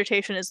my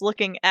dissertation is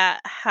looking at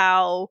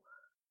how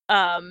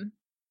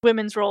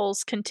women's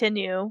roles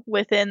continue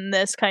within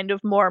this kind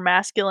of more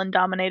masculine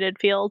dominated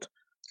field.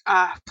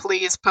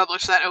 Please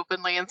publish that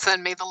openly and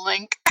send me the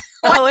link.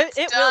 Oh,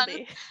 it will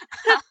be.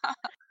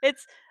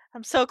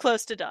 I'm so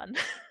close to done.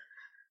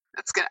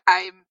 That's good.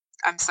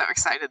 I'm so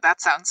excited.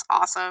 That sounds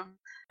awesome.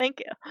 Thank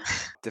you.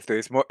 If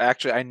there's more,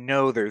 actually, I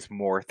know there's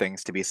more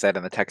things to be said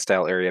in the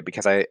textile area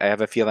because I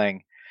have a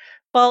feeling.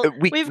 Well,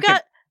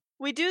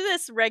 we do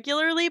this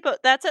regularly,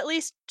 but that's at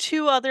least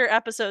 2 other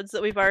episodes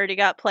that we've already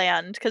got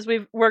planned because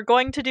we're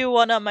going to do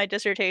one on my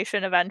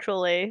dissertation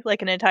eventually,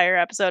 like an entire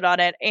episode on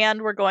it,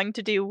 and we're going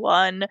to do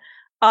one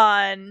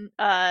on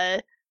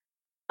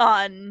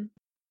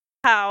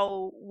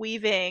how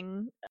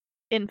weaving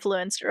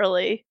influenced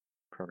early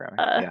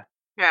programming.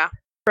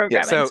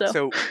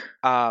 programming.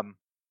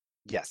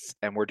 Yes,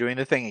 and we're doing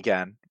the thing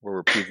again.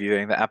 We're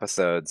previewing the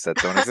episodes that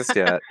don't exist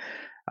yet.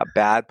 A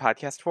bad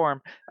podcast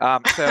form.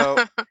 But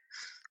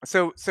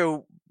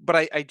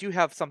I do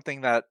have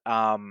something that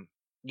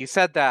you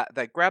said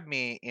that grabbed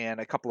me in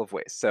a couple of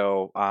ways.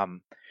 So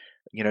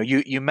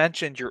you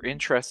mentioned your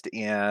interest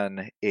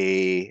in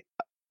a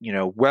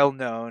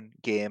well-known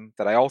game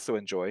that I also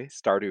enjoy,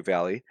 Stardew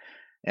Valley,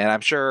 and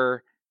I'm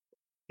sure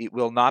it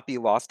will not be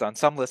lost on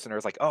some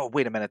listeners like, oh,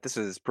 wait a minute, this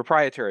is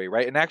proprietary,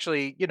 right? And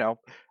actually,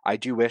 I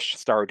do wish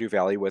Stardew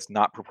Valley was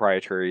not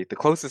proprietary. The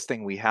closest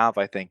thing we have,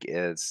 I think,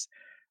 is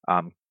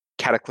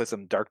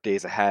Cataclysm Dark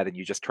Days Ahead, and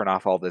you just turn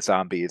off all the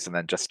zombies and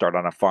then just start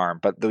on a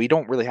farm. But we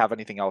don't really have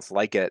anything else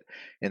like it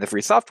in the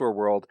free software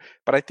world.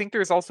 But I think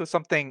there's also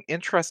something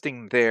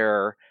interesting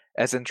there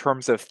as in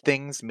terms of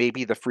things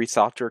maybe the free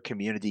software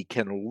community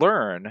can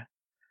learn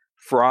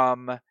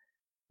from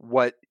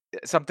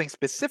something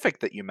specific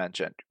that you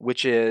mentioned,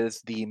 which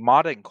is the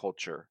modding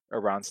culture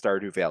around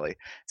Stardew Valley.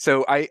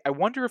 So I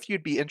wonder if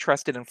you'd be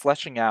interested in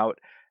fleshing out,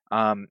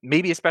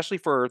 maybe especially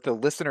for the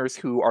listeners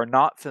who are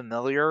not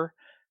familiar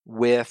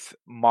with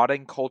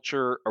modding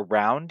culture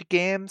around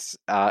games.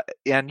 And,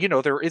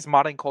 there is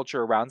modding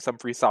culture around some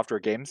free software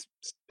games.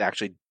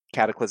 Actually,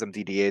 Cataclysm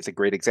DDA is a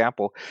great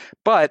example.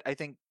 But I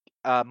think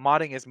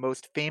modding is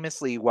most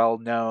famously well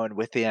known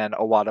within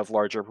a lot of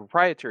larger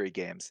proprietary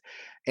games.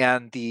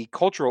 And the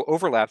cultural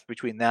overlaps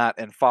between that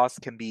and FOSS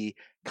can be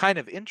kind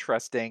of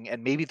interesting,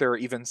 and maybe there are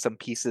even some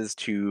pieces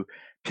to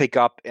pick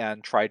up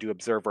and try to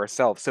observe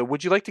ourselves. So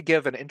would you like to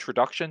give an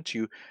introduction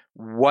to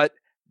what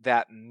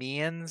that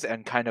means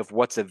and kind of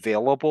what's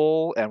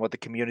available and what the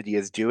community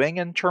is doing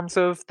in terms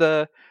of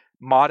the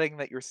modding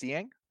that you're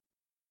seeing?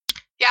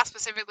 Yeah,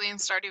 specifically in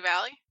Stardew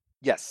Valley?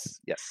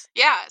 Yes.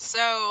 Yeah,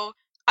 so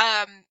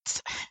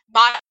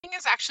modding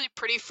is actually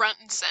pretty front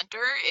and center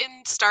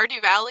in Stardew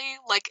Valley.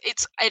 Like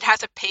it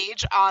has a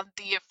page on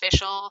the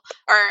official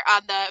or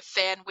on the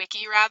fan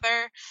wiki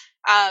rather.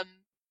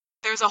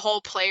 There's a whole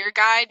player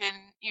guide and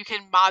you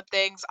can mod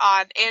things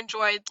on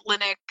Android,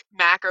 Linux,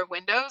 Mac, or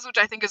Windows, which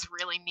I think is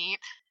really neat.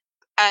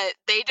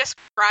 They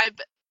describe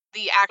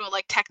the actual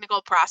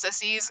technical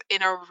processes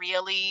in a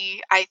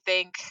really, I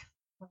think,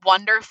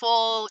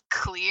 wonderful,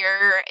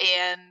 clear,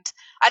 and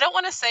I don't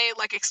want to say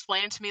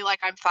explain to me like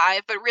I'm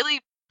 5, but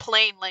really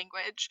plain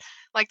language.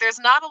 There's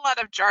not a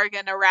lot of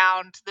jargon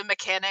around the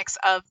mechanics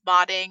of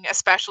modding,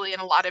 especially in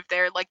a lot of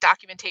their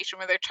documentation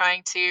where they're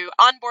trying to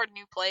onboard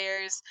new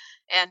players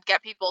and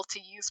get people to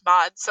use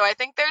mods. So I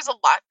think there's a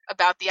lot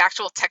about the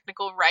actual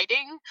technical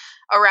writing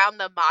around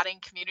the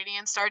modding community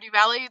in Stardew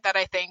Valley that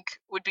I think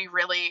would be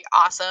really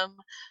awesome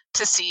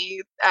to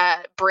see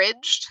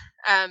bridged.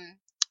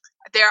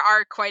 There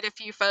are quite a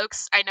few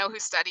folks I know who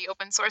study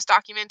open source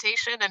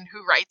documentation and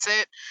who writes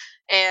it.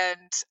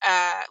 And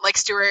like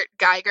Stuart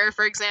Geiger,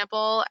 for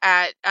example,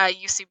 at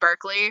UC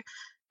Berkeley,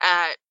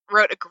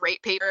 wrote a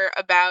great paper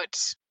about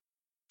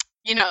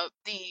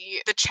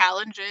the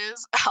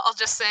challenges, I'll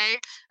just say,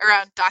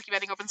 around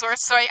documenting open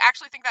source. So I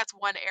actually think that's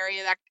one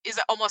area that is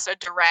almost a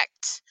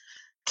direct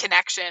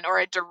connection or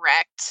a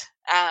direct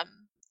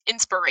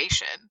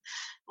inspiration.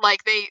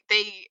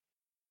 They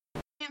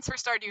for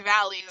Stardew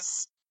Valley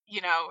is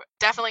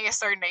definitely a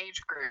certain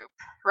age group,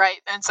 right?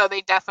 And so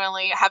they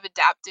definitely have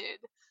adapted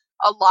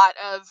a lot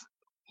of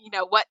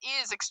what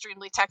is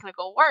extremely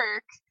technical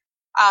work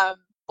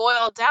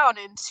boiled down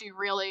into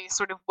really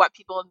sort of what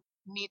people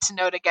need to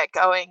know to get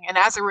going. And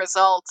as a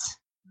result,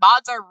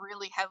 mods are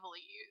really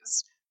heavily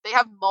used. They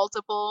have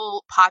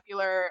multiple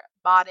popular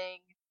modding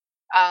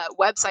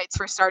websites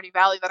for Stardew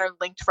Valley that are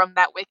linked from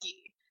that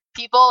wiki.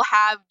 People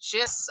have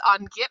GIFs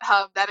on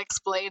GitHub that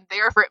explain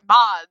their favorite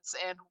mods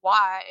and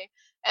why.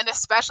 And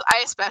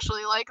I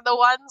especially like the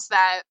ones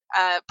that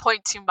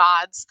point to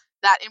mods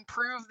that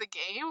improve the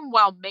game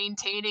while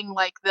maintaining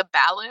like the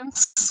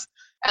balance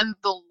and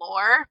the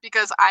lore,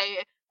 because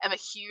I am a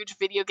huge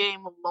video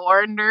game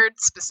lore nerd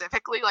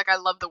specifically. Like I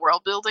love the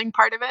world building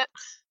part of it.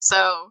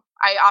 So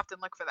I often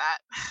look for that.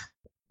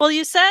 Well,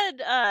 you said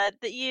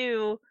that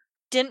you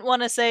didn't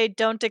want to say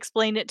don't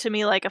explain it to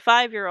me like a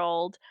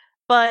 5-year-old,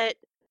 but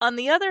on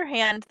the other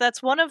hand,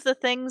 that's one of the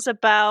things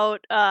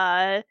about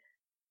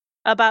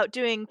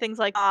doing things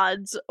like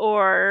mods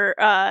or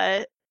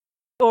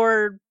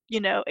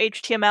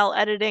HTML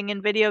editing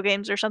in video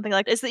games or something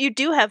like that, is that you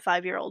do have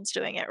 5-year-olds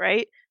doing it,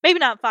 right? Maybe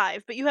not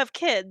 5, but you have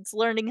kids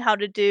learning how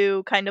to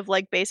do kind of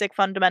like basic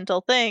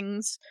fundamental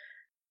things,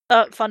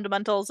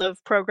 fundamentals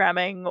of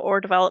programming or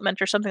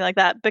development or something like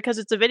that, because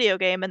it's a video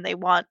game and they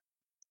want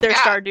their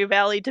Stardew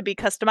Valley to be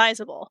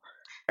customizable,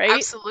 right?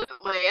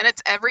 Absolutely. And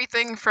it's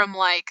everything from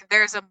like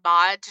there's a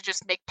mod to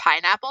just make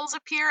pineapples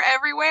appear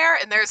everywhere,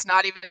 and there's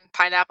not even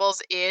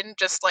pineapples in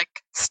just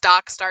like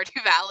stock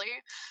Stardew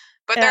Valley.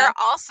 But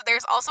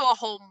there's also a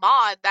whole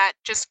mod that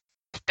just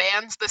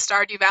spans the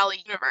Stardew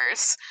Valley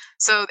universe.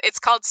 So it's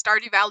called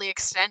Stardew Valley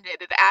Extended.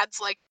 It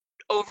adds like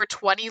over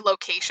 20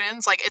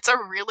 locations. Like it's a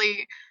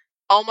really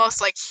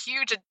almost like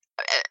huge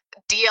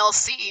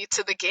DLC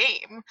to the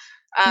game.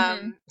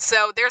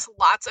 So there's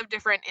lots of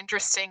different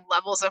interesting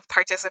levels of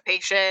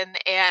participation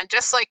and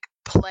just like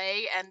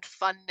play and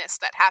funness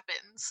that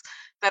happens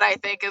that I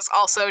think is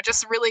also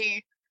just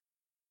really,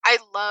 I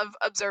love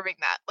observing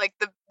that. Like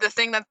the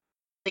thing that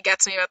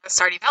gets me about the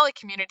Stardew Valley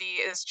community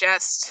is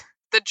just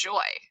the joy.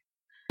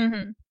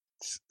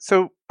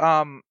 So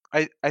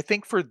I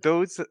think for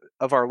those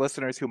of our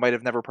listeners who might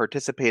have never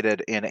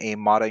participated in a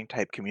modding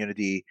type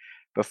community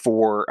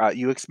before,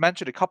 you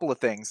mentioned a couple of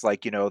things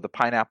like the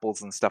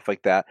pineapples and stuff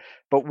like that.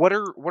 But what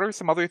are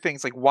some other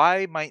things, like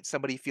why might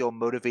somebody feel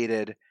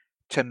motivated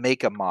to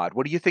make a mod?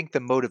 What do you think the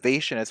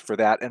motivation is for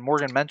that? And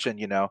Morgan mentioned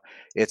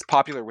it's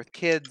popular with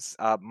kids.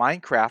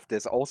 Minecraft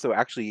is also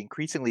actually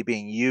increasingly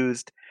being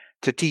used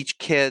to teach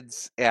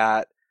kids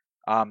to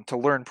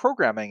learn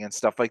programming and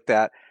stuff like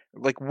that.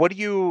 Like what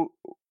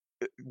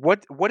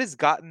has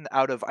gotten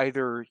out of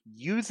either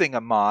using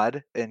a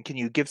mod, and can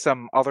you give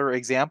some other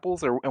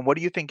examples, and what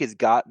do you think has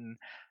gotten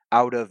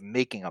out of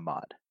making a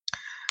mod?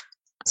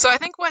 So I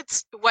think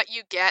what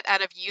you get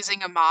out of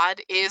using a mod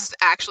is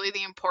actually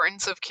the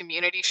importance of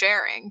community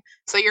sharing.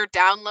 So you're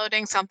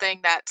downloading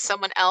something that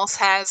someone else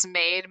has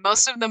made.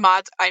 Most of the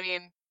mods,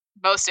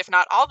 most if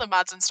not all the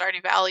mods in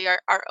Stardew Valley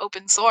are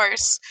open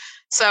source.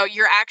 So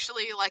you're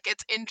actually like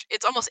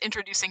it's almost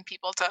introducing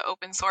people to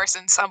open source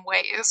in some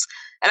ways.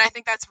 And I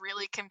think that's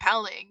really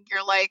compelling.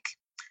 You're like,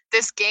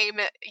 this game,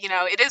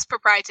 it is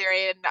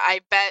proprietary, and I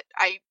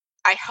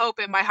hope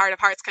in my heart of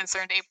hearts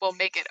ConcernedApe will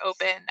make it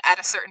open at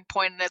a certain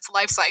point in its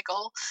life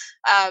cycle.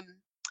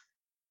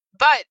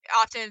 But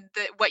often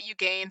what you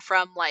gain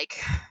from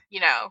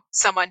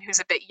someone who's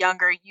a bit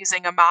younger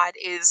using a mod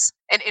is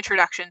an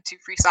introduction to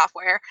free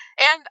software,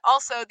 and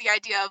also the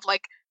idea of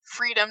like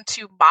freedom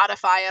to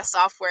modify a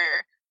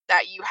software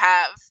that you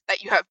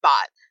have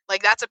bought.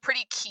 Like that's a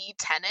pretty key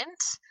tenet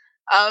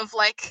of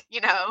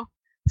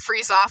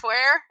free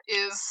software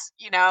is,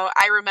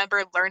 I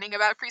remember learning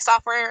about free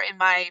software in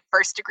my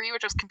first degree,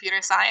 which was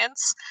computer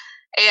science.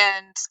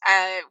 And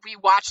we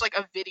watched like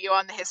a video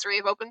on the history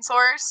of open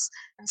source,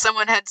 and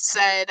someone had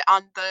said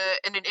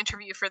in an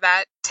interview for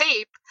that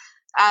tape,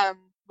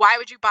 why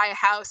would you buy a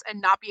house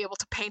and not be able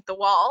to paint the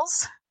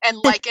walls? And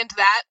likened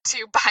that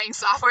to buying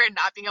software and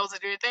not being able to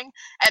do anything.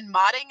 And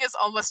modding is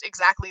almost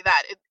exactly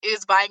that. It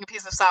is buying a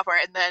piece of software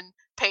and then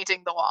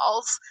painting the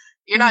walls.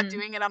 You're not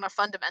doing it on a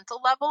fundamental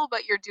level,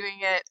 but you're doing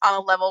it on a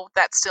level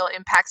that still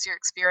impacts your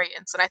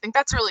experience. And I think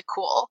that's really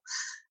cool.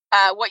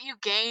 What you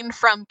gain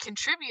from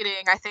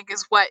contributing, I think,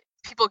 is what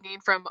people gain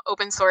from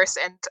open source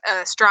and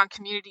a strong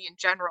community in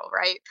general,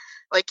 right?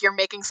 Like you're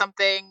making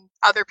something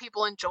other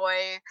people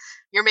enjoy.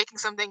 You're making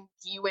something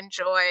you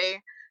enjoy.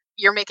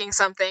 You're making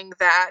something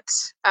that,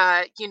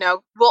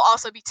 will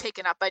also be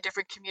taken up by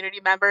different community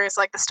members.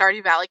 Like the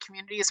Stardew Valley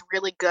community is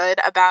really good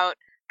about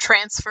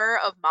transfer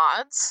of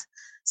mods.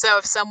 So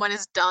if someone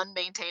is done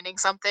maintaining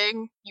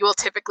something, you will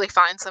typically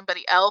find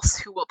somebody else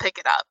who will pick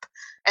it up.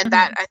 And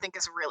that I think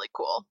is really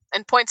cool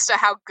and points to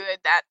how good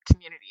that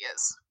community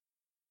is.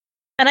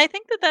 And I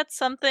think that that's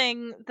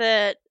something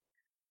that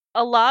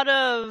a lot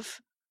of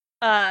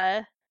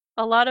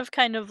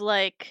kind of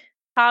like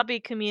hobby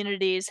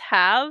communities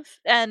have,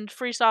 and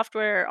free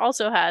software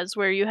also has,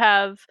 where you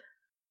have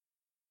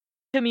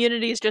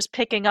communities just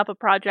picking up a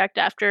project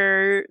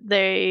after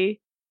they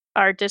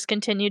are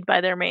discontinued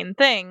by their main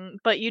thing,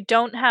 but you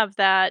don't have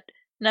that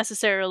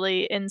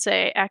necessarily in,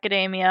 say,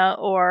 academia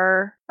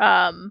or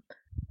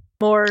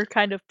more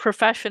kind of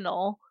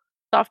professional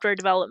software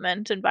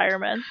development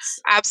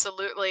environments.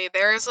 Absolutely.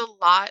 There's a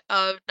lot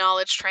of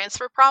knowledge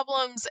transfer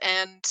problems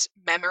and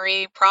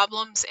memory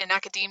problems in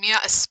academia,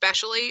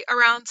 especially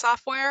around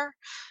software.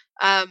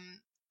 Um,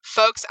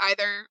 Folks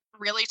either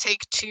really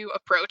take two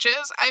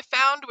approaches, I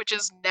found, which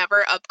is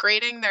never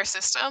upgrading their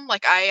system.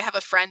 Like, I have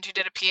a friend who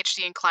did a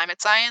PhD in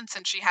climate science,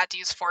 and she had to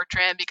use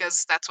Fortran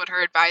because that's what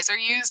her advisor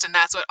used, and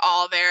that's what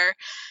all their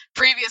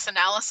previous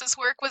analysis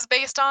work was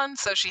based on.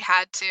 So she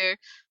had to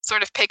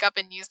sort of pick up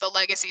and use the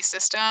legacy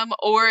system,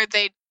 or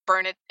they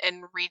burn it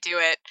and redo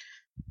it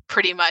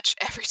pretty much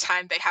every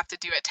time they have to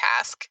do a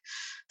task.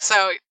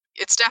 So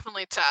it's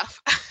definitely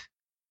tough.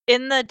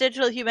 In the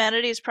digital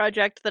humanities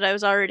project that I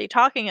was already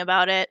talking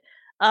about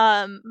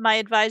my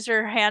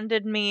advisor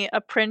handed me a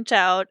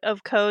printout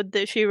of code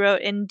that she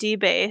wrote in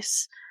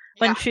DBase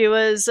Yeah.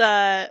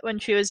 when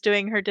she was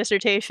doing her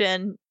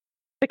dissertation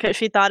because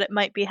she thought it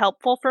might be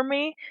helpful for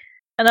me.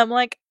 And I'm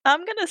like,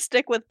 I'm gonna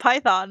stick with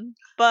Python,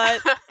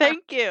 but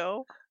thank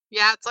you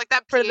Yeah, it's like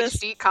that for this.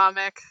 PhD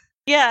comic.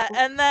 Yeah,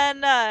 and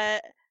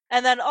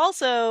then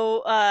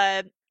also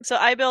so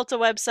I built a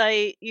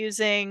website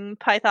using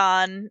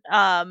Python,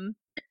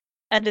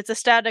 and it's a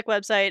static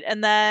website,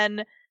 and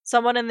then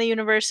someone in the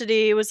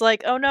university was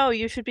like, "Oh no,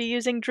 you should be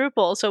using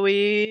Drupal." So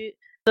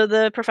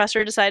the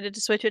professor decided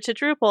to switch it to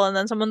Drupal, and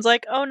then someone's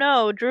like, "Oh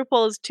no,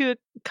 Drupal is too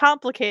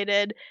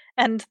complicated,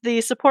 and the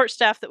support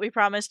staff that we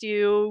promised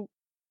you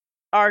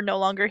are no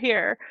longer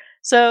here."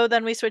 So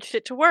then we switched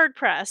it to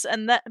WordPress,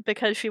 and that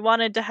because she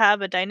wanted to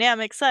have a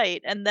dynamic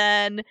site, and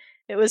then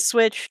it was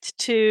switched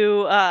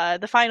to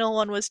the final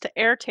one was to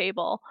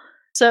Airtable.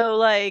 So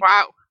like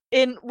Wow.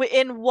 in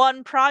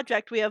one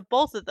project we have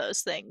both of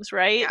those things,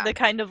 right? Yeah. The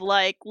kind of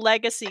like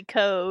legacy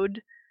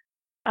code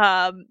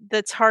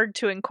that's hard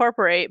to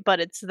incorporate, but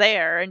it's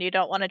there and you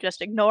don't want to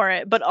just ignore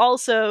it, but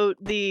also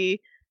the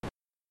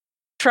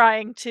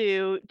trying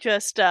to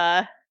just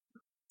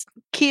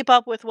keep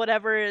up with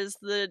whatever is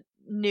the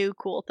new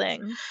cool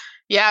thing.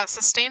 Yeah,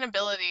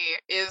 sustainability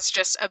is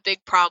just a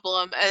big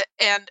problem,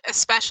 and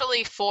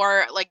especially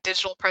for like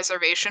digital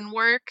preservation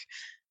work,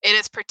 it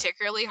is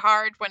particularly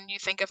hard when you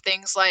think of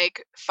things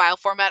like file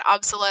format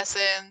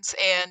obsolescence,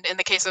 and in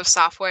the case of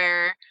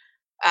software,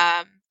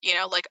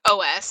 like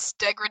OS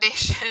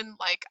degradation,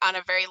 like on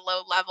a very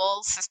low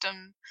level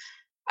systems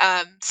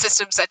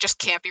that just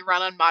can't be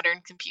run on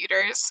modern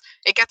computers.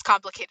 It gets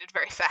complicated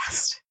very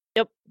fast.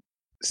 Yep.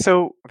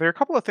 So there are a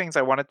couple of things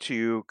I wanted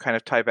to kind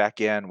of tie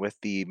back in with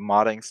the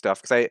modding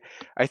stuff because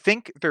I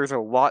think there's a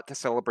lot to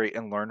celebrate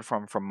and learn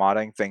from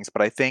modding things,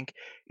 but I think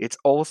it's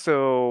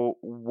also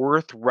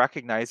worth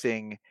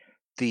recognizing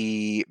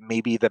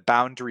maybe the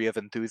boundary of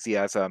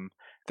enthusiasm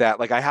that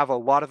like I have a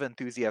lot of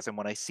enthusiasm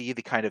when I see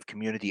the kind of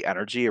community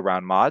energy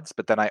around mods,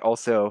 but then I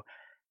also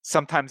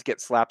sometimes get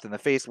slapped in the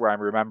face where I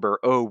remember,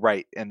 oh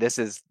right, and this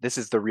is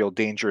the real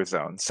danger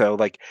zone. So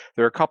like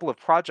there are a couple of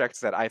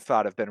projects that I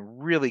thought have been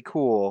really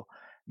cool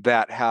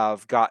that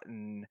have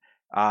gotten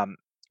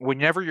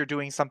whenever you're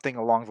doing something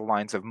along the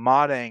lines of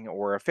modding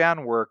or a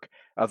fan work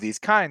of these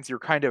kinds, you're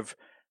kind of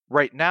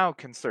right now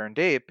Concerned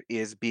Ape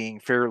is being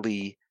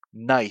fairly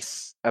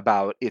nice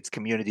about its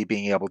community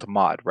being able to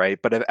mod, right?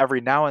 But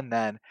every now and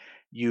then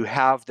you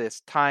have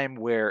this time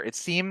where it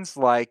seems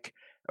like,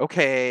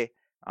 okay,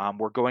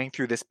 we're going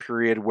through this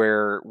period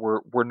where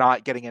we're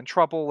not getting in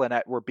trouble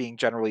and we're being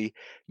generally,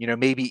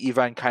 maybe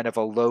even kind of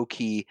a low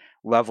key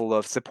level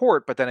of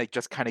support, but then it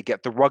just kind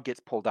of the rug gets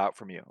pulled out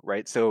from you,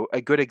 right? So a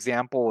good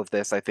example of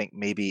this, I think,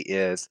 maybe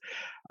is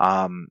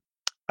um,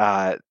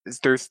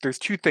 there's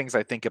two things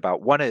I think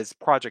about. One is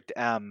Project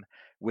M,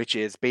 which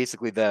is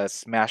basically the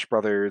Smash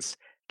Brothers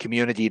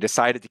community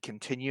decided to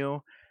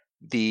continue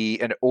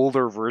an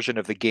older version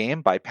of the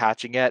game by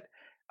patching it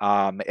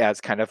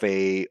as kind of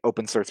a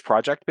open source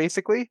project,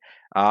 basically,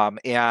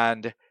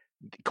 and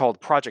called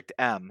Project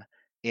M.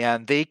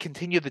 And they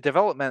continued the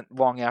development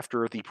long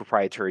after the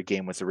proprietary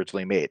game was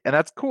originally made, and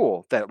that's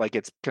cool that like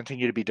it's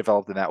continued to be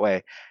developed in that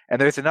way. And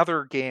there's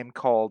another game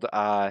called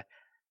I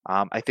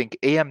think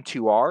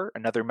AM2R,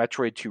 another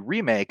Metroid 2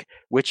 remake,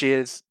 which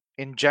is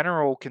in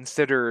general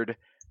considered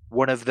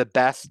one of the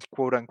best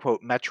quote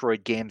unquote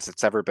Metroid games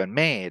that's ever been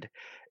made.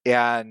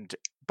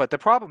 But the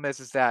problem is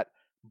that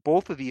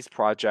both of these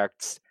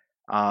projects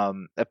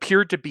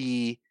appeared to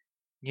be,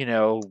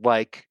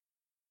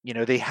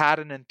 they had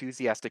an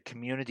enthusiastic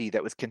community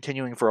that was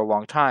continuing for a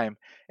long time,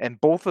 and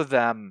both of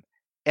them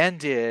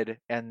ended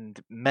and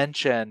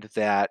mentioned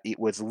that it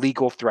was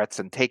legal threats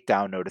and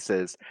takedown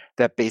notices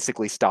that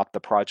basically stopped the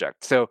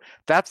project. So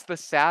that's the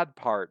sad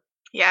part of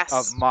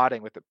Yes.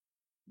 modding with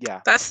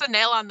yeah. That's the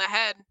nail on the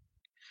head,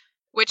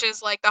 which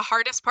is like the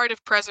hardest part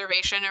of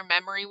preservation or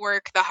memory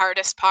work, the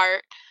hardest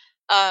part,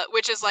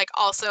 which is like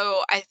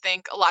also, I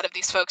think a lot of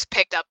these folks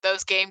picked up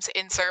those games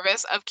in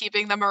service of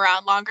keeping them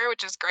around longer,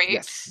 which is great.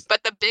 Yes.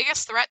 But the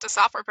biggest threat to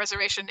software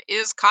preservation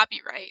is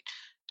copyright.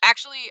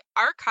 Actually,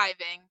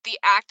 the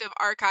act of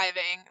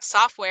archiving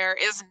software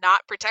is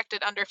not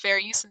protected under fair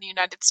use in the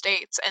United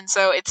States. And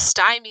so it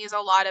stymies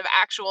a lot of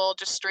actual,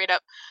 just straight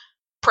up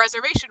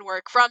preservation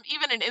work from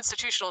even an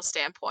institutional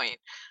standpoint.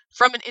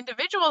 From an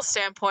individual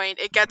standpoint,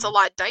 it gets a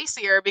lot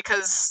dicier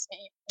because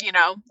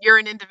you're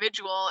an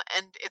individual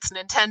and it's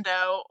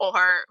Nintendo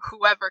or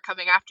whoever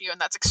coming after you, and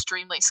that's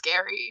extremely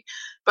scary.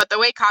 But the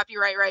way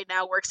copyright right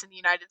now works in the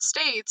United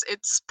States,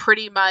 it's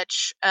pretty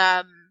much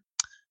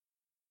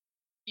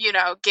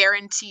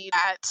guaranteed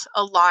that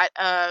a lot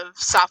of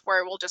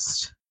software will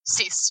just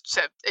cease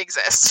to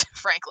exist,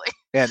 frankly.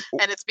 And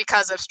it's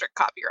because of strict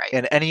copyright.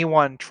 And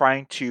anyone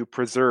trying to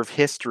preserve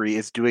history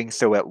is doing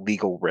so at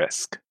legal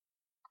risk.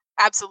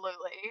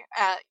 Absolutely.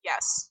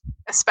 Yes.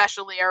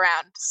 Especially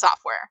around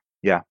software.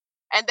 Yeah.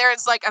 And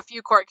there's like a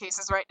few court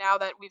cases right now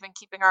that we've been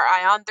keeping our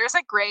eye on.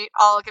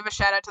 I'll give a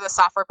shout out to the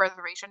Software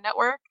Preservation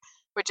Network,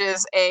 which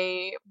is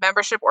a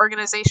membership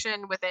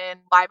organization within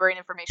library and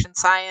information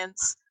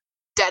science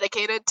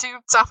dedicated to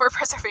software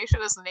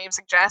preservation, as the name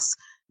suggests.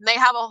 And they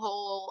have a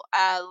whole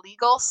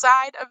legal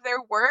side of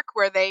their work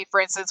where they, for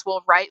instance,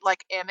 will write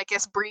like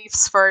amicus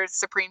briefs for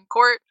Supreme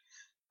Court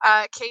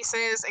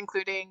cases,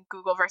 including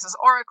Google versus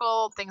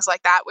Oracle, things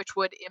like that, which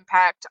would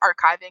impact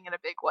archiving in a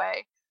big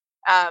way.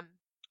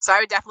 So I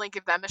would definitely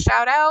give them a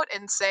shout out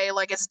and say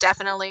like it's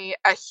definitely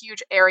a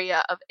huge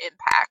area of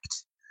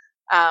impact.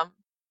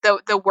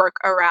 The work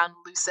around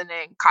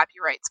loosening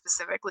copyright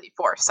specifically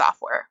for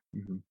software.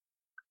 Mm-hmm.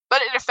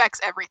 But it affects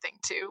everything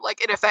too.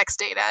 Like it affects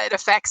data, it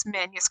affects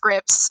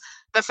manuscripts.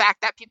 The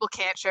fact that people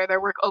can't share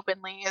their work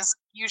openly is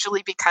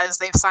usually because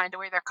they've signed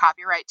away their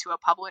copyright to a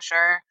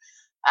publisher.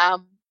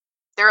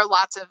 There are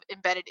lots of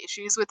embedded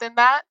issues within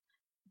that.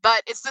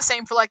 But it's the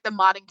same for like the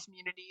modding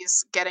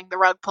communities getting the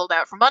rug pulled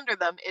out from under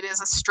them. It is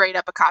a straight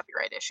up a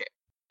copyright issue.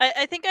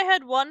 I think I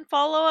had one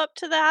follow-up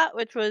to that,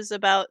 which was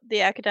about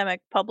the academic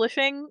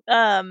publishing.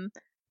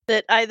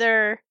 That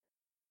either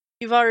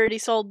you've already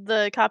sold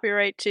the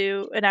copyright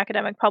to an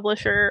academic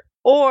publisher,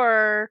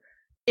 or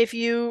if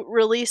you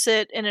release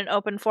it in an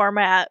open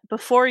format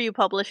before you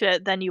publish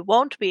it, then you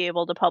won't be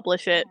able to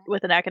publish it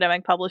with an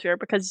academic publisher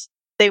because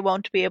they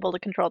won't be able to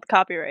control the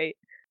copyright.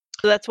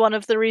 So that's one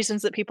of the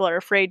reasons that people are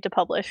afraid to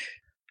publish.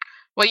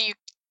 Well, you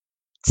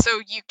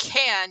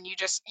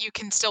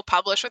can still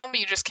publish with them, but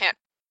you just can't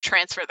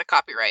transfer the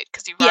copyright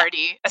because you've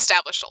already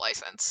established a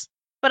license.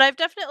 But I've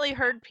definitely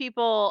heard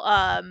people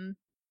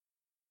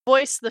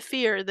voice the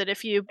fear that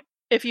if you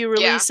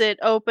release it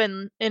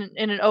open in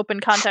an open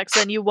context,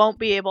 then you won't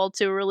be able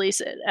to release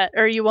it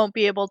or you won't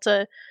be able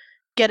to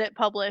get it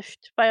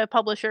published by a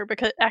publisher,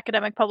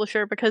 academic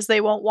publisher, because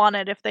they won't want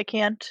it if they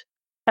can't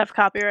have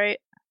copyright.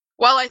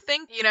 Well, I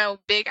think,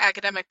 big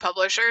academic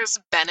publishers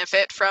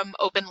benefit from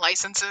open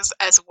licenses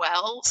as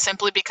well,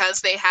 simply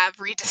because they have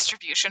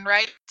redistribution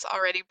rights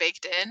already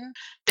baked in.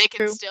 They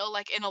can still,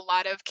 like in a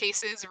lot of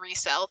cases,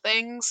 resell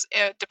things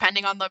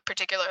depending on the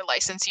particular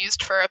license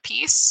used for a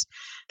piece.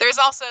 There's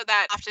also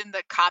that often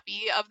the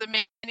copy of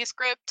the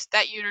manuscript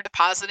that you're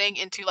depositing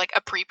into like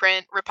a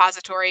preprint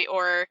repository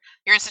or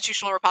your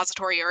institutional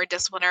repository or a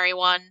disciplinary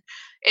one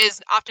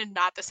is often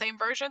not the same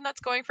version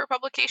that's going for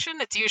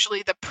publication. It's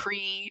usually the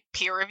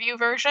pre-peer review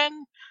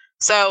version.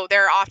 So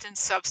there are often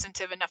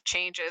substantive enough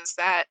changes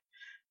that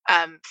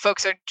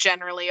folks are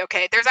generally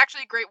okay. There's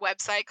actually a great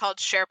website called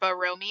Sherpa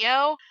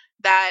Romeo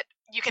that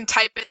you can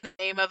type in the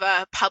name of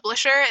a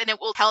publisher and it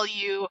will tell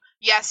you,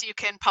 yes, you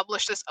can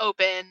publish this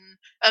open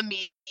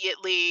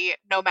immediately,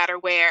 no matter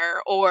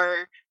where,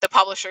 or the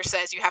publisher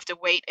says you have to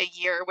wait a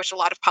year, which a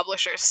lot of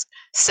publishers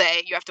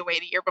say you have to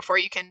wait a year before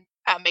you can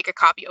make a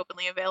copy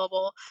openly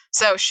available.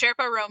 So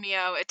Sherpa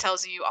Romeo, it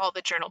tells you all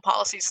the journal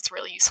policies. It's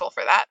really useful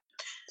for that.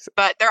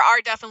 But there are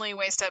definitely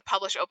ways to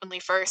publish openly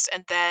first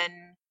and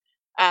then,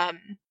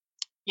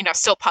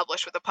 still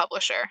publish with a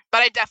publisher.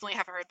 But I definitely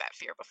have heard that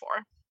fear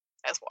before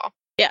as well.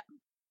 Yeah.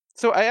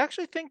 So I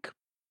actually think,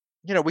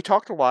 we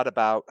talked a lot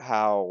about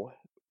how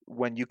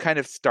when you kind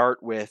of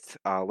start with,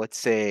 let's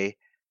say,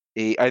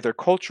 a either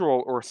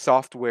cultural or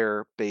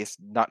software-based,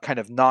 not kind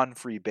of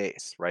non-free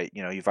base, right?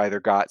 You've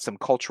either got some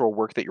cultural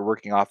work that you're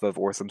working off of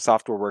or some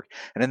software work.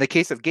 And in the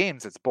case of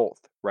games, it's both,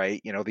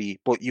 right?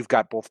 You've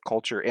got both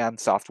culture and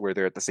software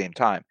there at the same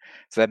time.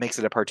 So that makes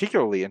it a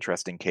particularly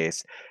interesting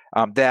case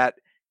that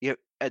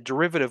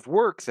derivative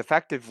works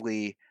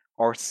effectively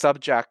are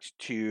subject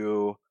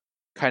to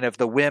kind of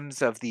the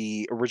whims of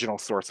the original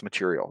source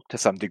material to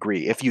some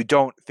degree. If you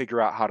don't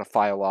figure out how to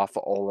file off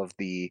all of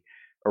the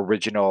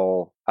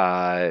original,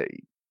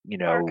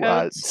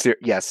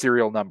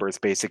 serial numbers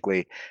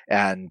basically,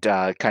 and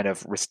kind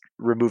of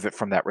remove it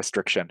from that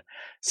restriction.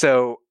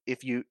 So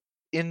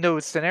in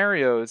those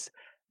scenarios,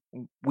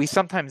 we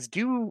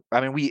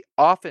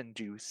often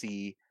do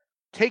see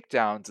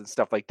takedowns and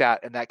stuff like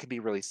that, and that can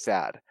be really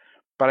sad.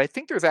 But I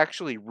think there's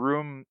actually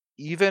room,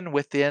 even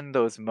within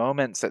those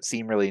moments that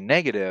seem really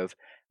negative,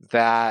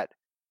 that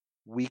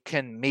we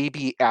can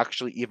maybe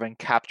actually even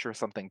capture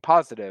something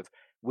positive,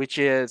 which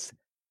is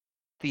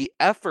the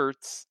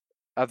efforts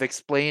of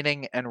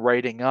explaining and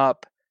writing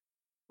up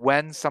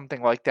when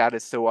something like that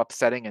is so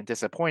upsetting and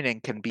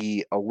disappointing can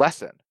be a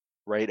lesson,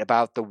 right,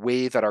 about the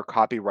way that our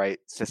copyright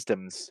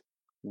systems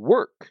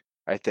work.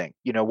 I think,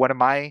 one of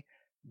my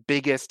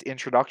biggest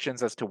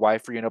introductions as to why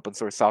free and open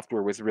source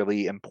software was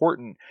really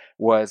important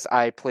was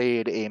I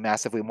played a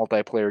massively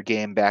multiplayer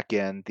game back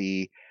in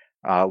the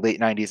late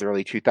 90s,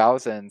 early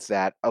 2000s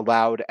that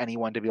allowed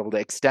anyone to be able to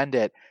extend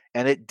it.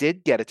 And it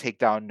did get a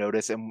takedown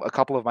notice. And a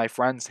couple of my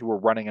friends who were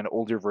running an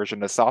older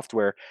version of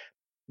software,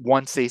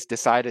 once they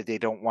decided they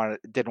didn't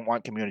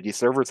want community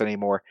servers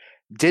anymore,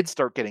 did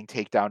start getting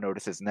takedown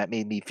notices. And that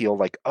made me feel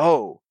like,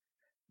 oh,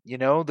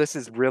 this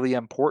is really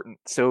important.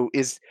 So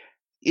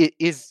it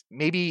is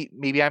maybe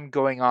I'm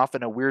going off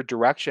in a weird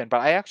direction,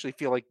 but I actually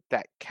feel like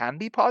that can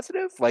be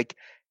positive. Like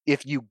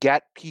if you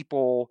get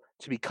people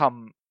to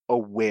become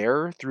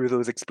aware through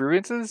those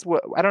experiences,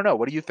 I don't know.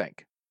 What do you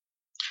think?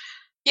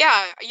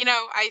 Yeah,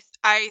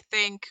 I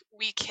think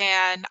we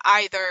can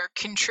either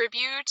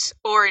contribute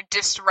or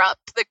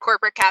disrupt the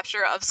corporate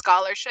capture of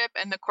scholarship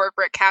and the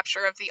corporate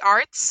capture of the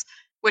arts,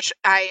 which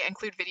I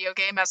include video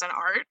game as an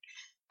art,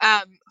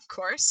 of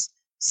course.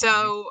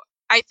 So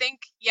I think,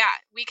 yeah,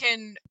 we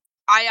can.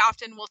 I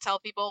often will tell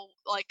people,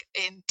 like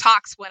in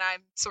talks when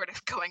I'm sort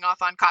of going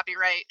off on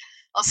copyright,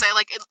 I'll say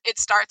like it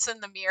starts in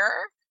the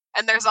mirror.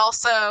 And there's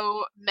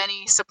also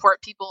many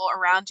support people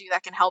around you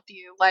that can help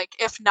you. Like,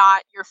 if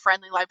not your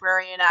friendly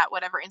librarian at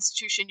whatever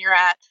institution you're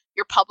at,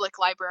 your public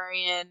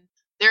librarian,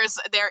 there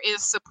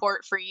is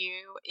support for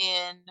you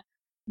in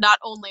not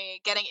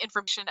only getting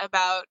information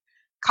about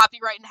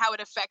copyright and how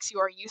it affects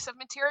your use of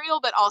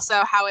material, but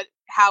also how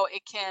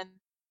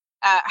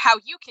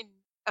you can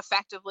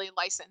effectively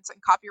license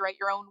and copyright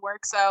your own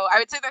work. So I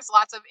would say there's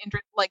lots of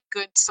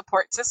good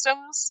support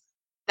systems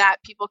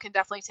that people can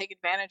definitely take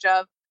advantage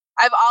of.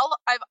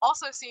 I've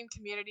also seen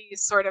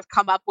communities sort of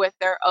come up with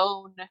their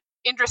own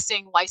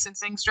interesting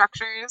licensing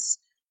structures.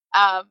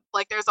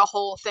 Like there's a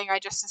whole thing I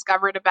just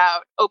discovered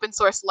about open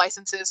source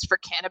licenses for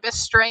cannabis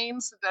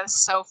strains. That is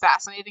so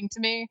fascinating to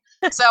me.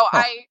 So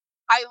I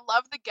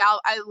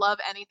love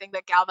anything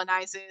that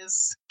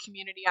galvanizes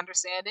community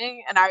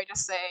understanding, and I would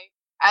just say,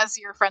 as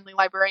your friendly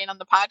librarian on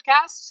the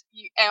podcast,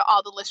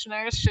 all the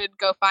listeners should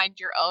go find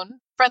your own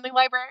friendly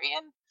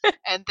librarian,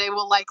 and they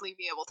will likely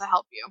be able to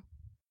help you.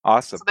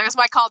 Awesome. So there's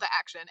my call to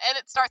action, and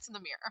it starts in the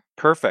mirror.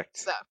 Perfect.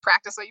 So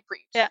practice what you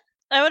preach. Yeah.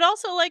 I would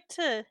also like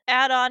to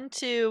add on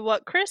to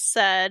what Chris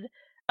said,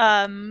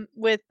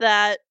 with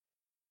that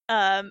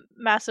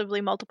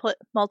massively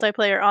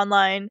multiplayer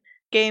online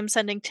game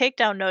sending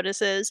takedown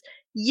notices.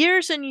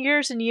 Years and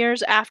years and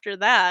years after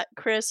that,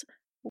 Chris,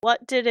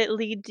 what did it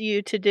lead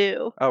you to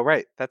do? Oh,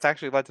 right. That's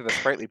actually led to the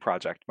Sprightly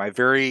project. My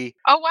very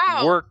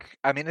wow. work.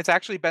 I mean, it's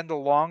actually been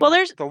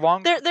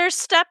there's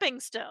stepping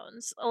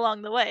stones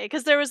along the way,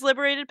 because there was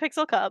Liberated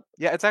Pixel Cup.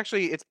 Yeah,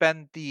 it's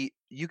been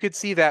you could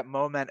see that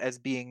moment as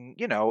being,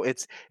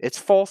 it's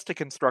false to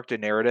construct a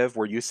narrative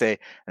where you say,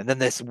 and then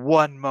this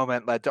one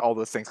moment led to all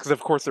those things, because of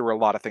course there were a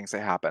lot of things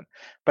that happened,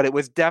 but it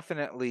was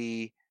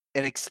definitely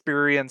an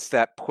experience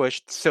that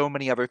pushed so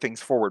many other things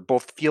forward,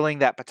 both feeling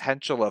that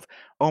potential of,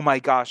 oh my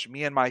gosh,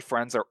 me and my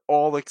friends are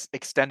all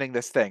extending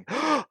this thing.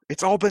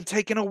 It's all been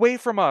taken away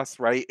from us,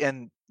 right?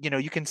 And,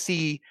 you can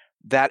see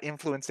that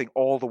influencing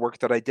all the work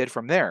that I did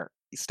from there.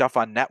 Stuff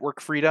on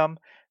network freedom,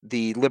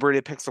 the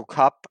Liberated Pixel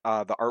Cup,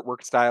 the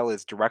artwork style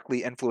is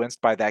directly influenced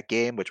by that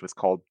game, which was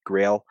called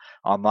Grail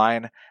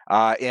Online,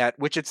 and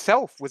which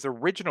itself was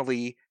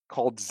originally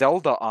called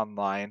Zelda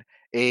Online,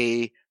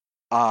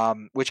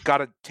 which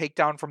got a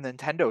takedown from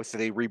Nintendo, so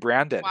they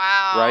rebranded.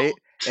 Wow. Right?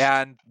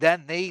 And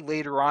then they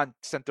later on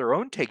sent their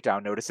own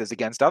takedown notices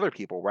against other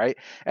people, right?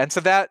 And so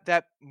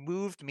that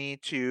moved me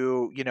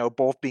to,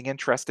 both being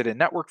interested in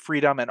network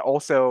freedom and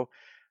also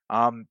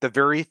the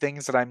very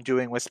things that I'm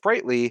doing with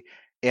Sprightly,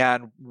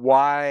 and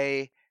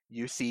why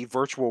you see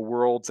virtual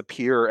worlds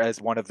appear as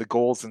one of the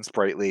goals in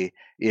Sprightly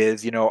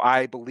is,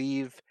 I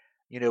believe,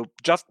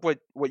 just what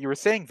you were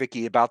saying,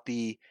 Vicky, about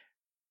the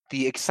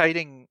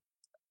exciting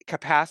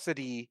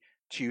capacity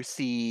to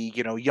see,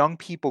 young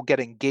people get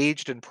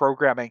engaged in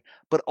programming,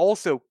 but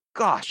also,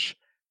 gosh,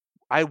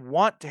 I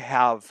want to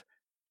have,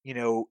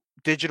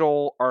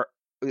 digital art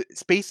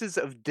spaces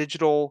of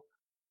digital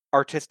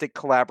artistic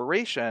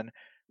collaboration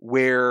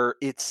where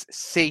it's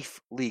safe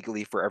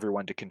legally for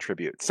everyone to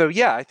contribute. So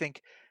yeah, I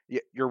think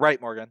you're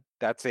right, Morgan.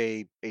 That's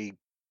I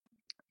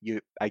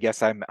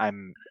guess I'm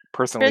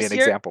personally Chris, an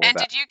example of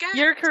that. Did you get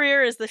your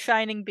career is the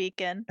shining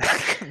beacon?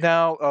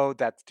 No,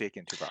 that's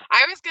taken too far.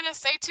 I was gonna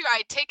say too,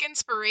 I take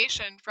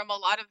inspiration from a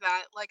lot of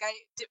that. Like,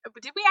 did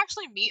we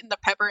actually meet in the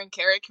Pepper and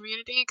Carrot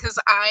community? Because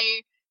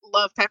I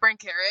love Pepper and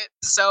Carrot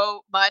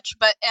so much,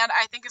 and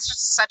I think it's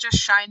just such a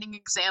shining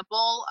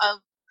example of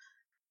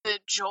the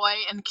joy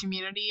and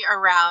community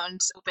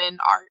around open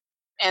art.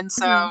 And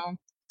so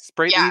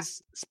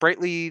Sprightly's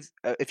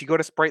if you go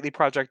to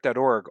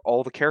sprightlyproject.org,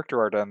 all the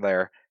character art on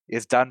there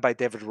is done by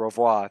David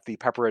Rovois, the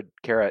Pepper and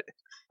Carrot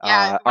when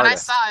artist. I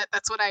saw it,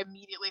 that's what I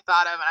immediately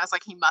thought of, and I was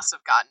like, he must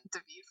have gotten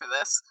David for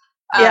this.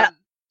 Yeah.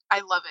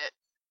 I love it.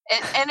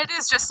 And it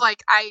is just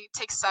like, I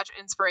take such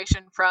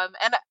inspiration from,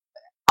 and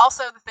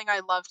also the thing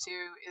I love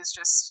too is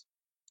just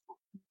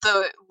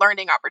the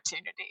learning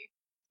opportunity.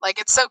 Like,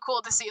 it's so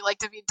cool to see, like,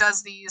 David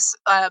does these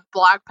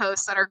blog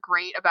posts that are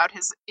great about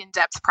his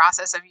in-depth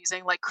process of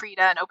using, like,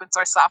 Krita and open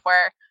source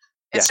software.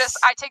 It's just,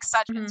 I take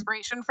such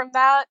inspiration from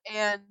that,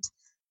 and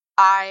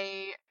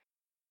I,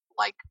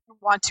 like,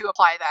 want to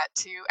apply that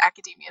to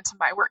academia and to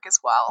my work as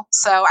well.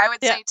 So I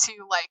would say,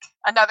 too, like,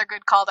 another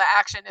good call to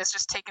action is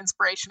just take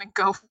inspiration and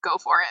go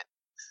for it.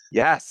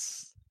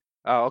 Yes.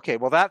 Oh, okay.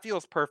 Well, that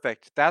feels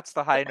perfect. That's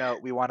the high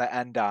note we want to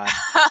end on.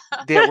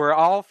 That we're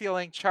all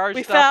feeling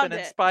charged up and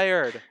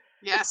inspired.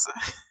 Yes.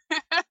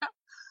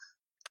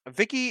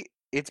 Vicky,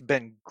 it's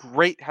been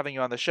great having you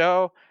on the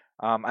show.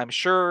 I'm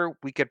sure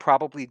we could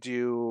probably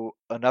do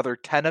another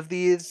 10 of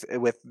these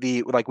with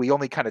we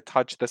only kind of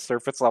touched the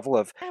surface level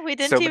of. Yeah, we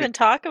didn't even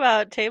talk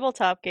about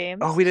tabletop games.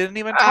 Oh, we didn't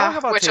even talk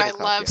about which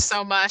tabletop I love games.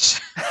 So much.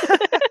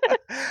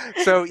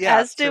 So yeah,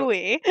 as do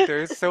we.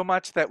 There's so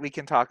much that we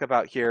can talk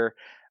about here.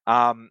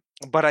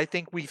 But I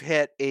think we've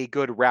hit a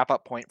good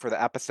wrap-up point for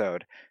the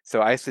episode.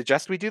 So I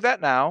suggest we do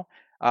that now.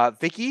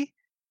 Vicky,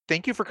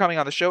 thank you for coming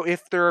on the show.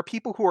 If there are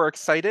people who are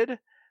excited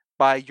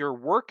by your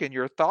work and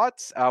your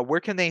thoughts,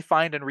 where can they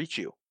find and reach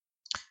you?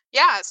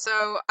 Yeah,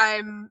 so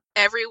I'm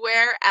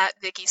everywhere at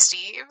Vicky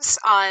Steves,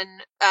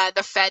 on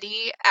the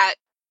Fetty at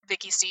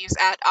Vicky Steves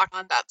at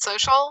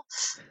octon.social,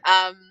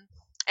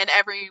 and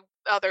every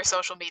other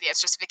social media. It's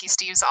just Vicky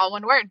Steves, all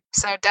one word.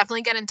 So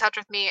definitely get in touch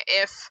with me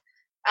if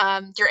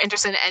you're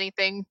interested in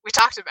anything we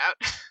talked about.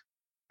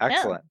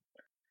 Excellent. Yeah.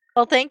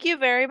 Well, thank you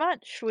very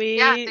much.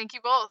 Thank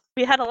you both.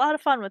 We had a lot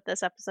of fun with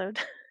this episode.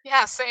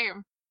 Yeah,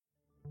 same.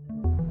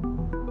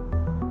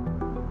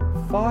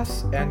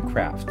 Foss and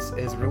Crafts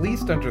is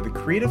released under the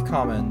Creative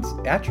Commons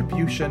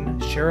Attribution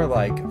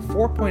Share-alike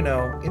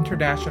 4.0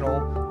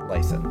 International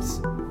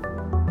License.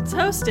 It's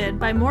hosted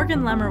by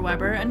Morgan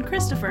Lemmer-Webber and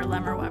Christopher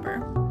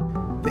Lemmer-Webber.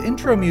 The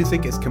intro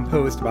music is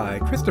composed by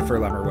Christopher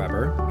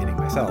Lemmer-Webber, meaning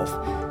myself,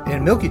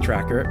 in Milky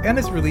Tracker, and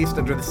is released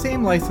under the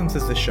same license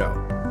as the show.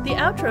 The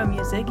outro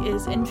music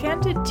is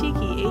Enchanted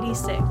Tiki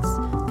 86,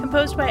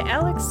 composed by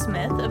Alex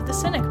Smith of the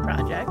Cynic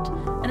Project,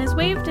 and is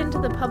waived into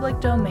the public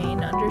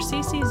domain under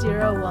CC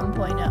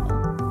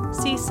 01.0.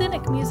 See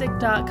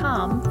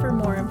cynicmusic.com for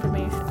more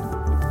information.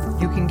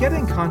 You can get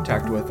in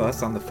contact with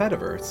us on the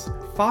Fediverse,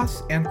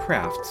 Foss and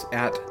Crafts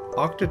at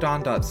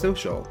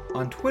octodon.social,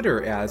 on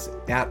Twitter as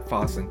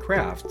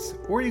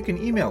 @FossandCrafts, or you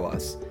can email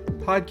us,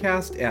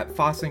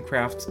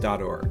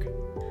 podcast@fossandcrafts.org.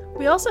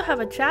 We also have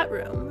a chat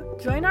room.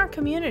 Join our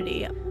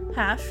community,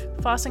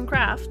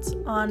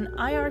 #FossandCrafts, on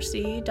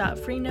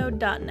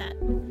irc.freenode.net.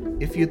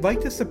 If you'd like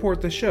to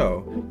support the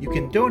show, you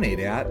can donate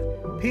at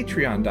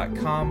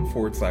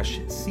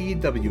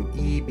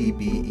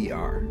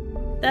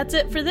patreon.com/CWEBBER. That's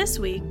it for this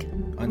week.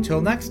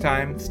 Until next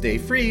time, stay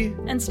free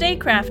and stay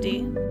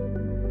crafty.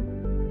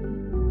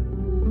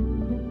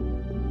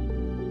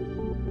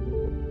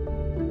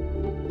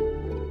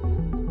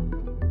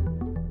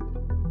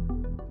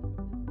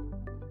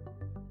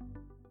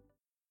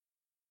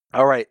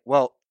 All right.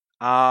 Well,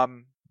 I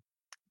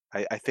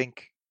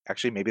think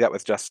actually maybe that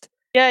was just.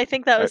 Yeah, I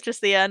think that was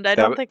just the end. I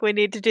don't think we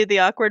need to do the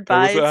awkward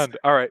byes. That was the end.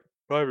 All right.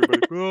 Bye,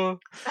 everybody.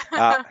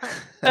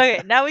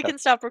 Okay, now we can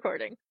stop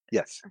recording.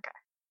 Yes. Okay.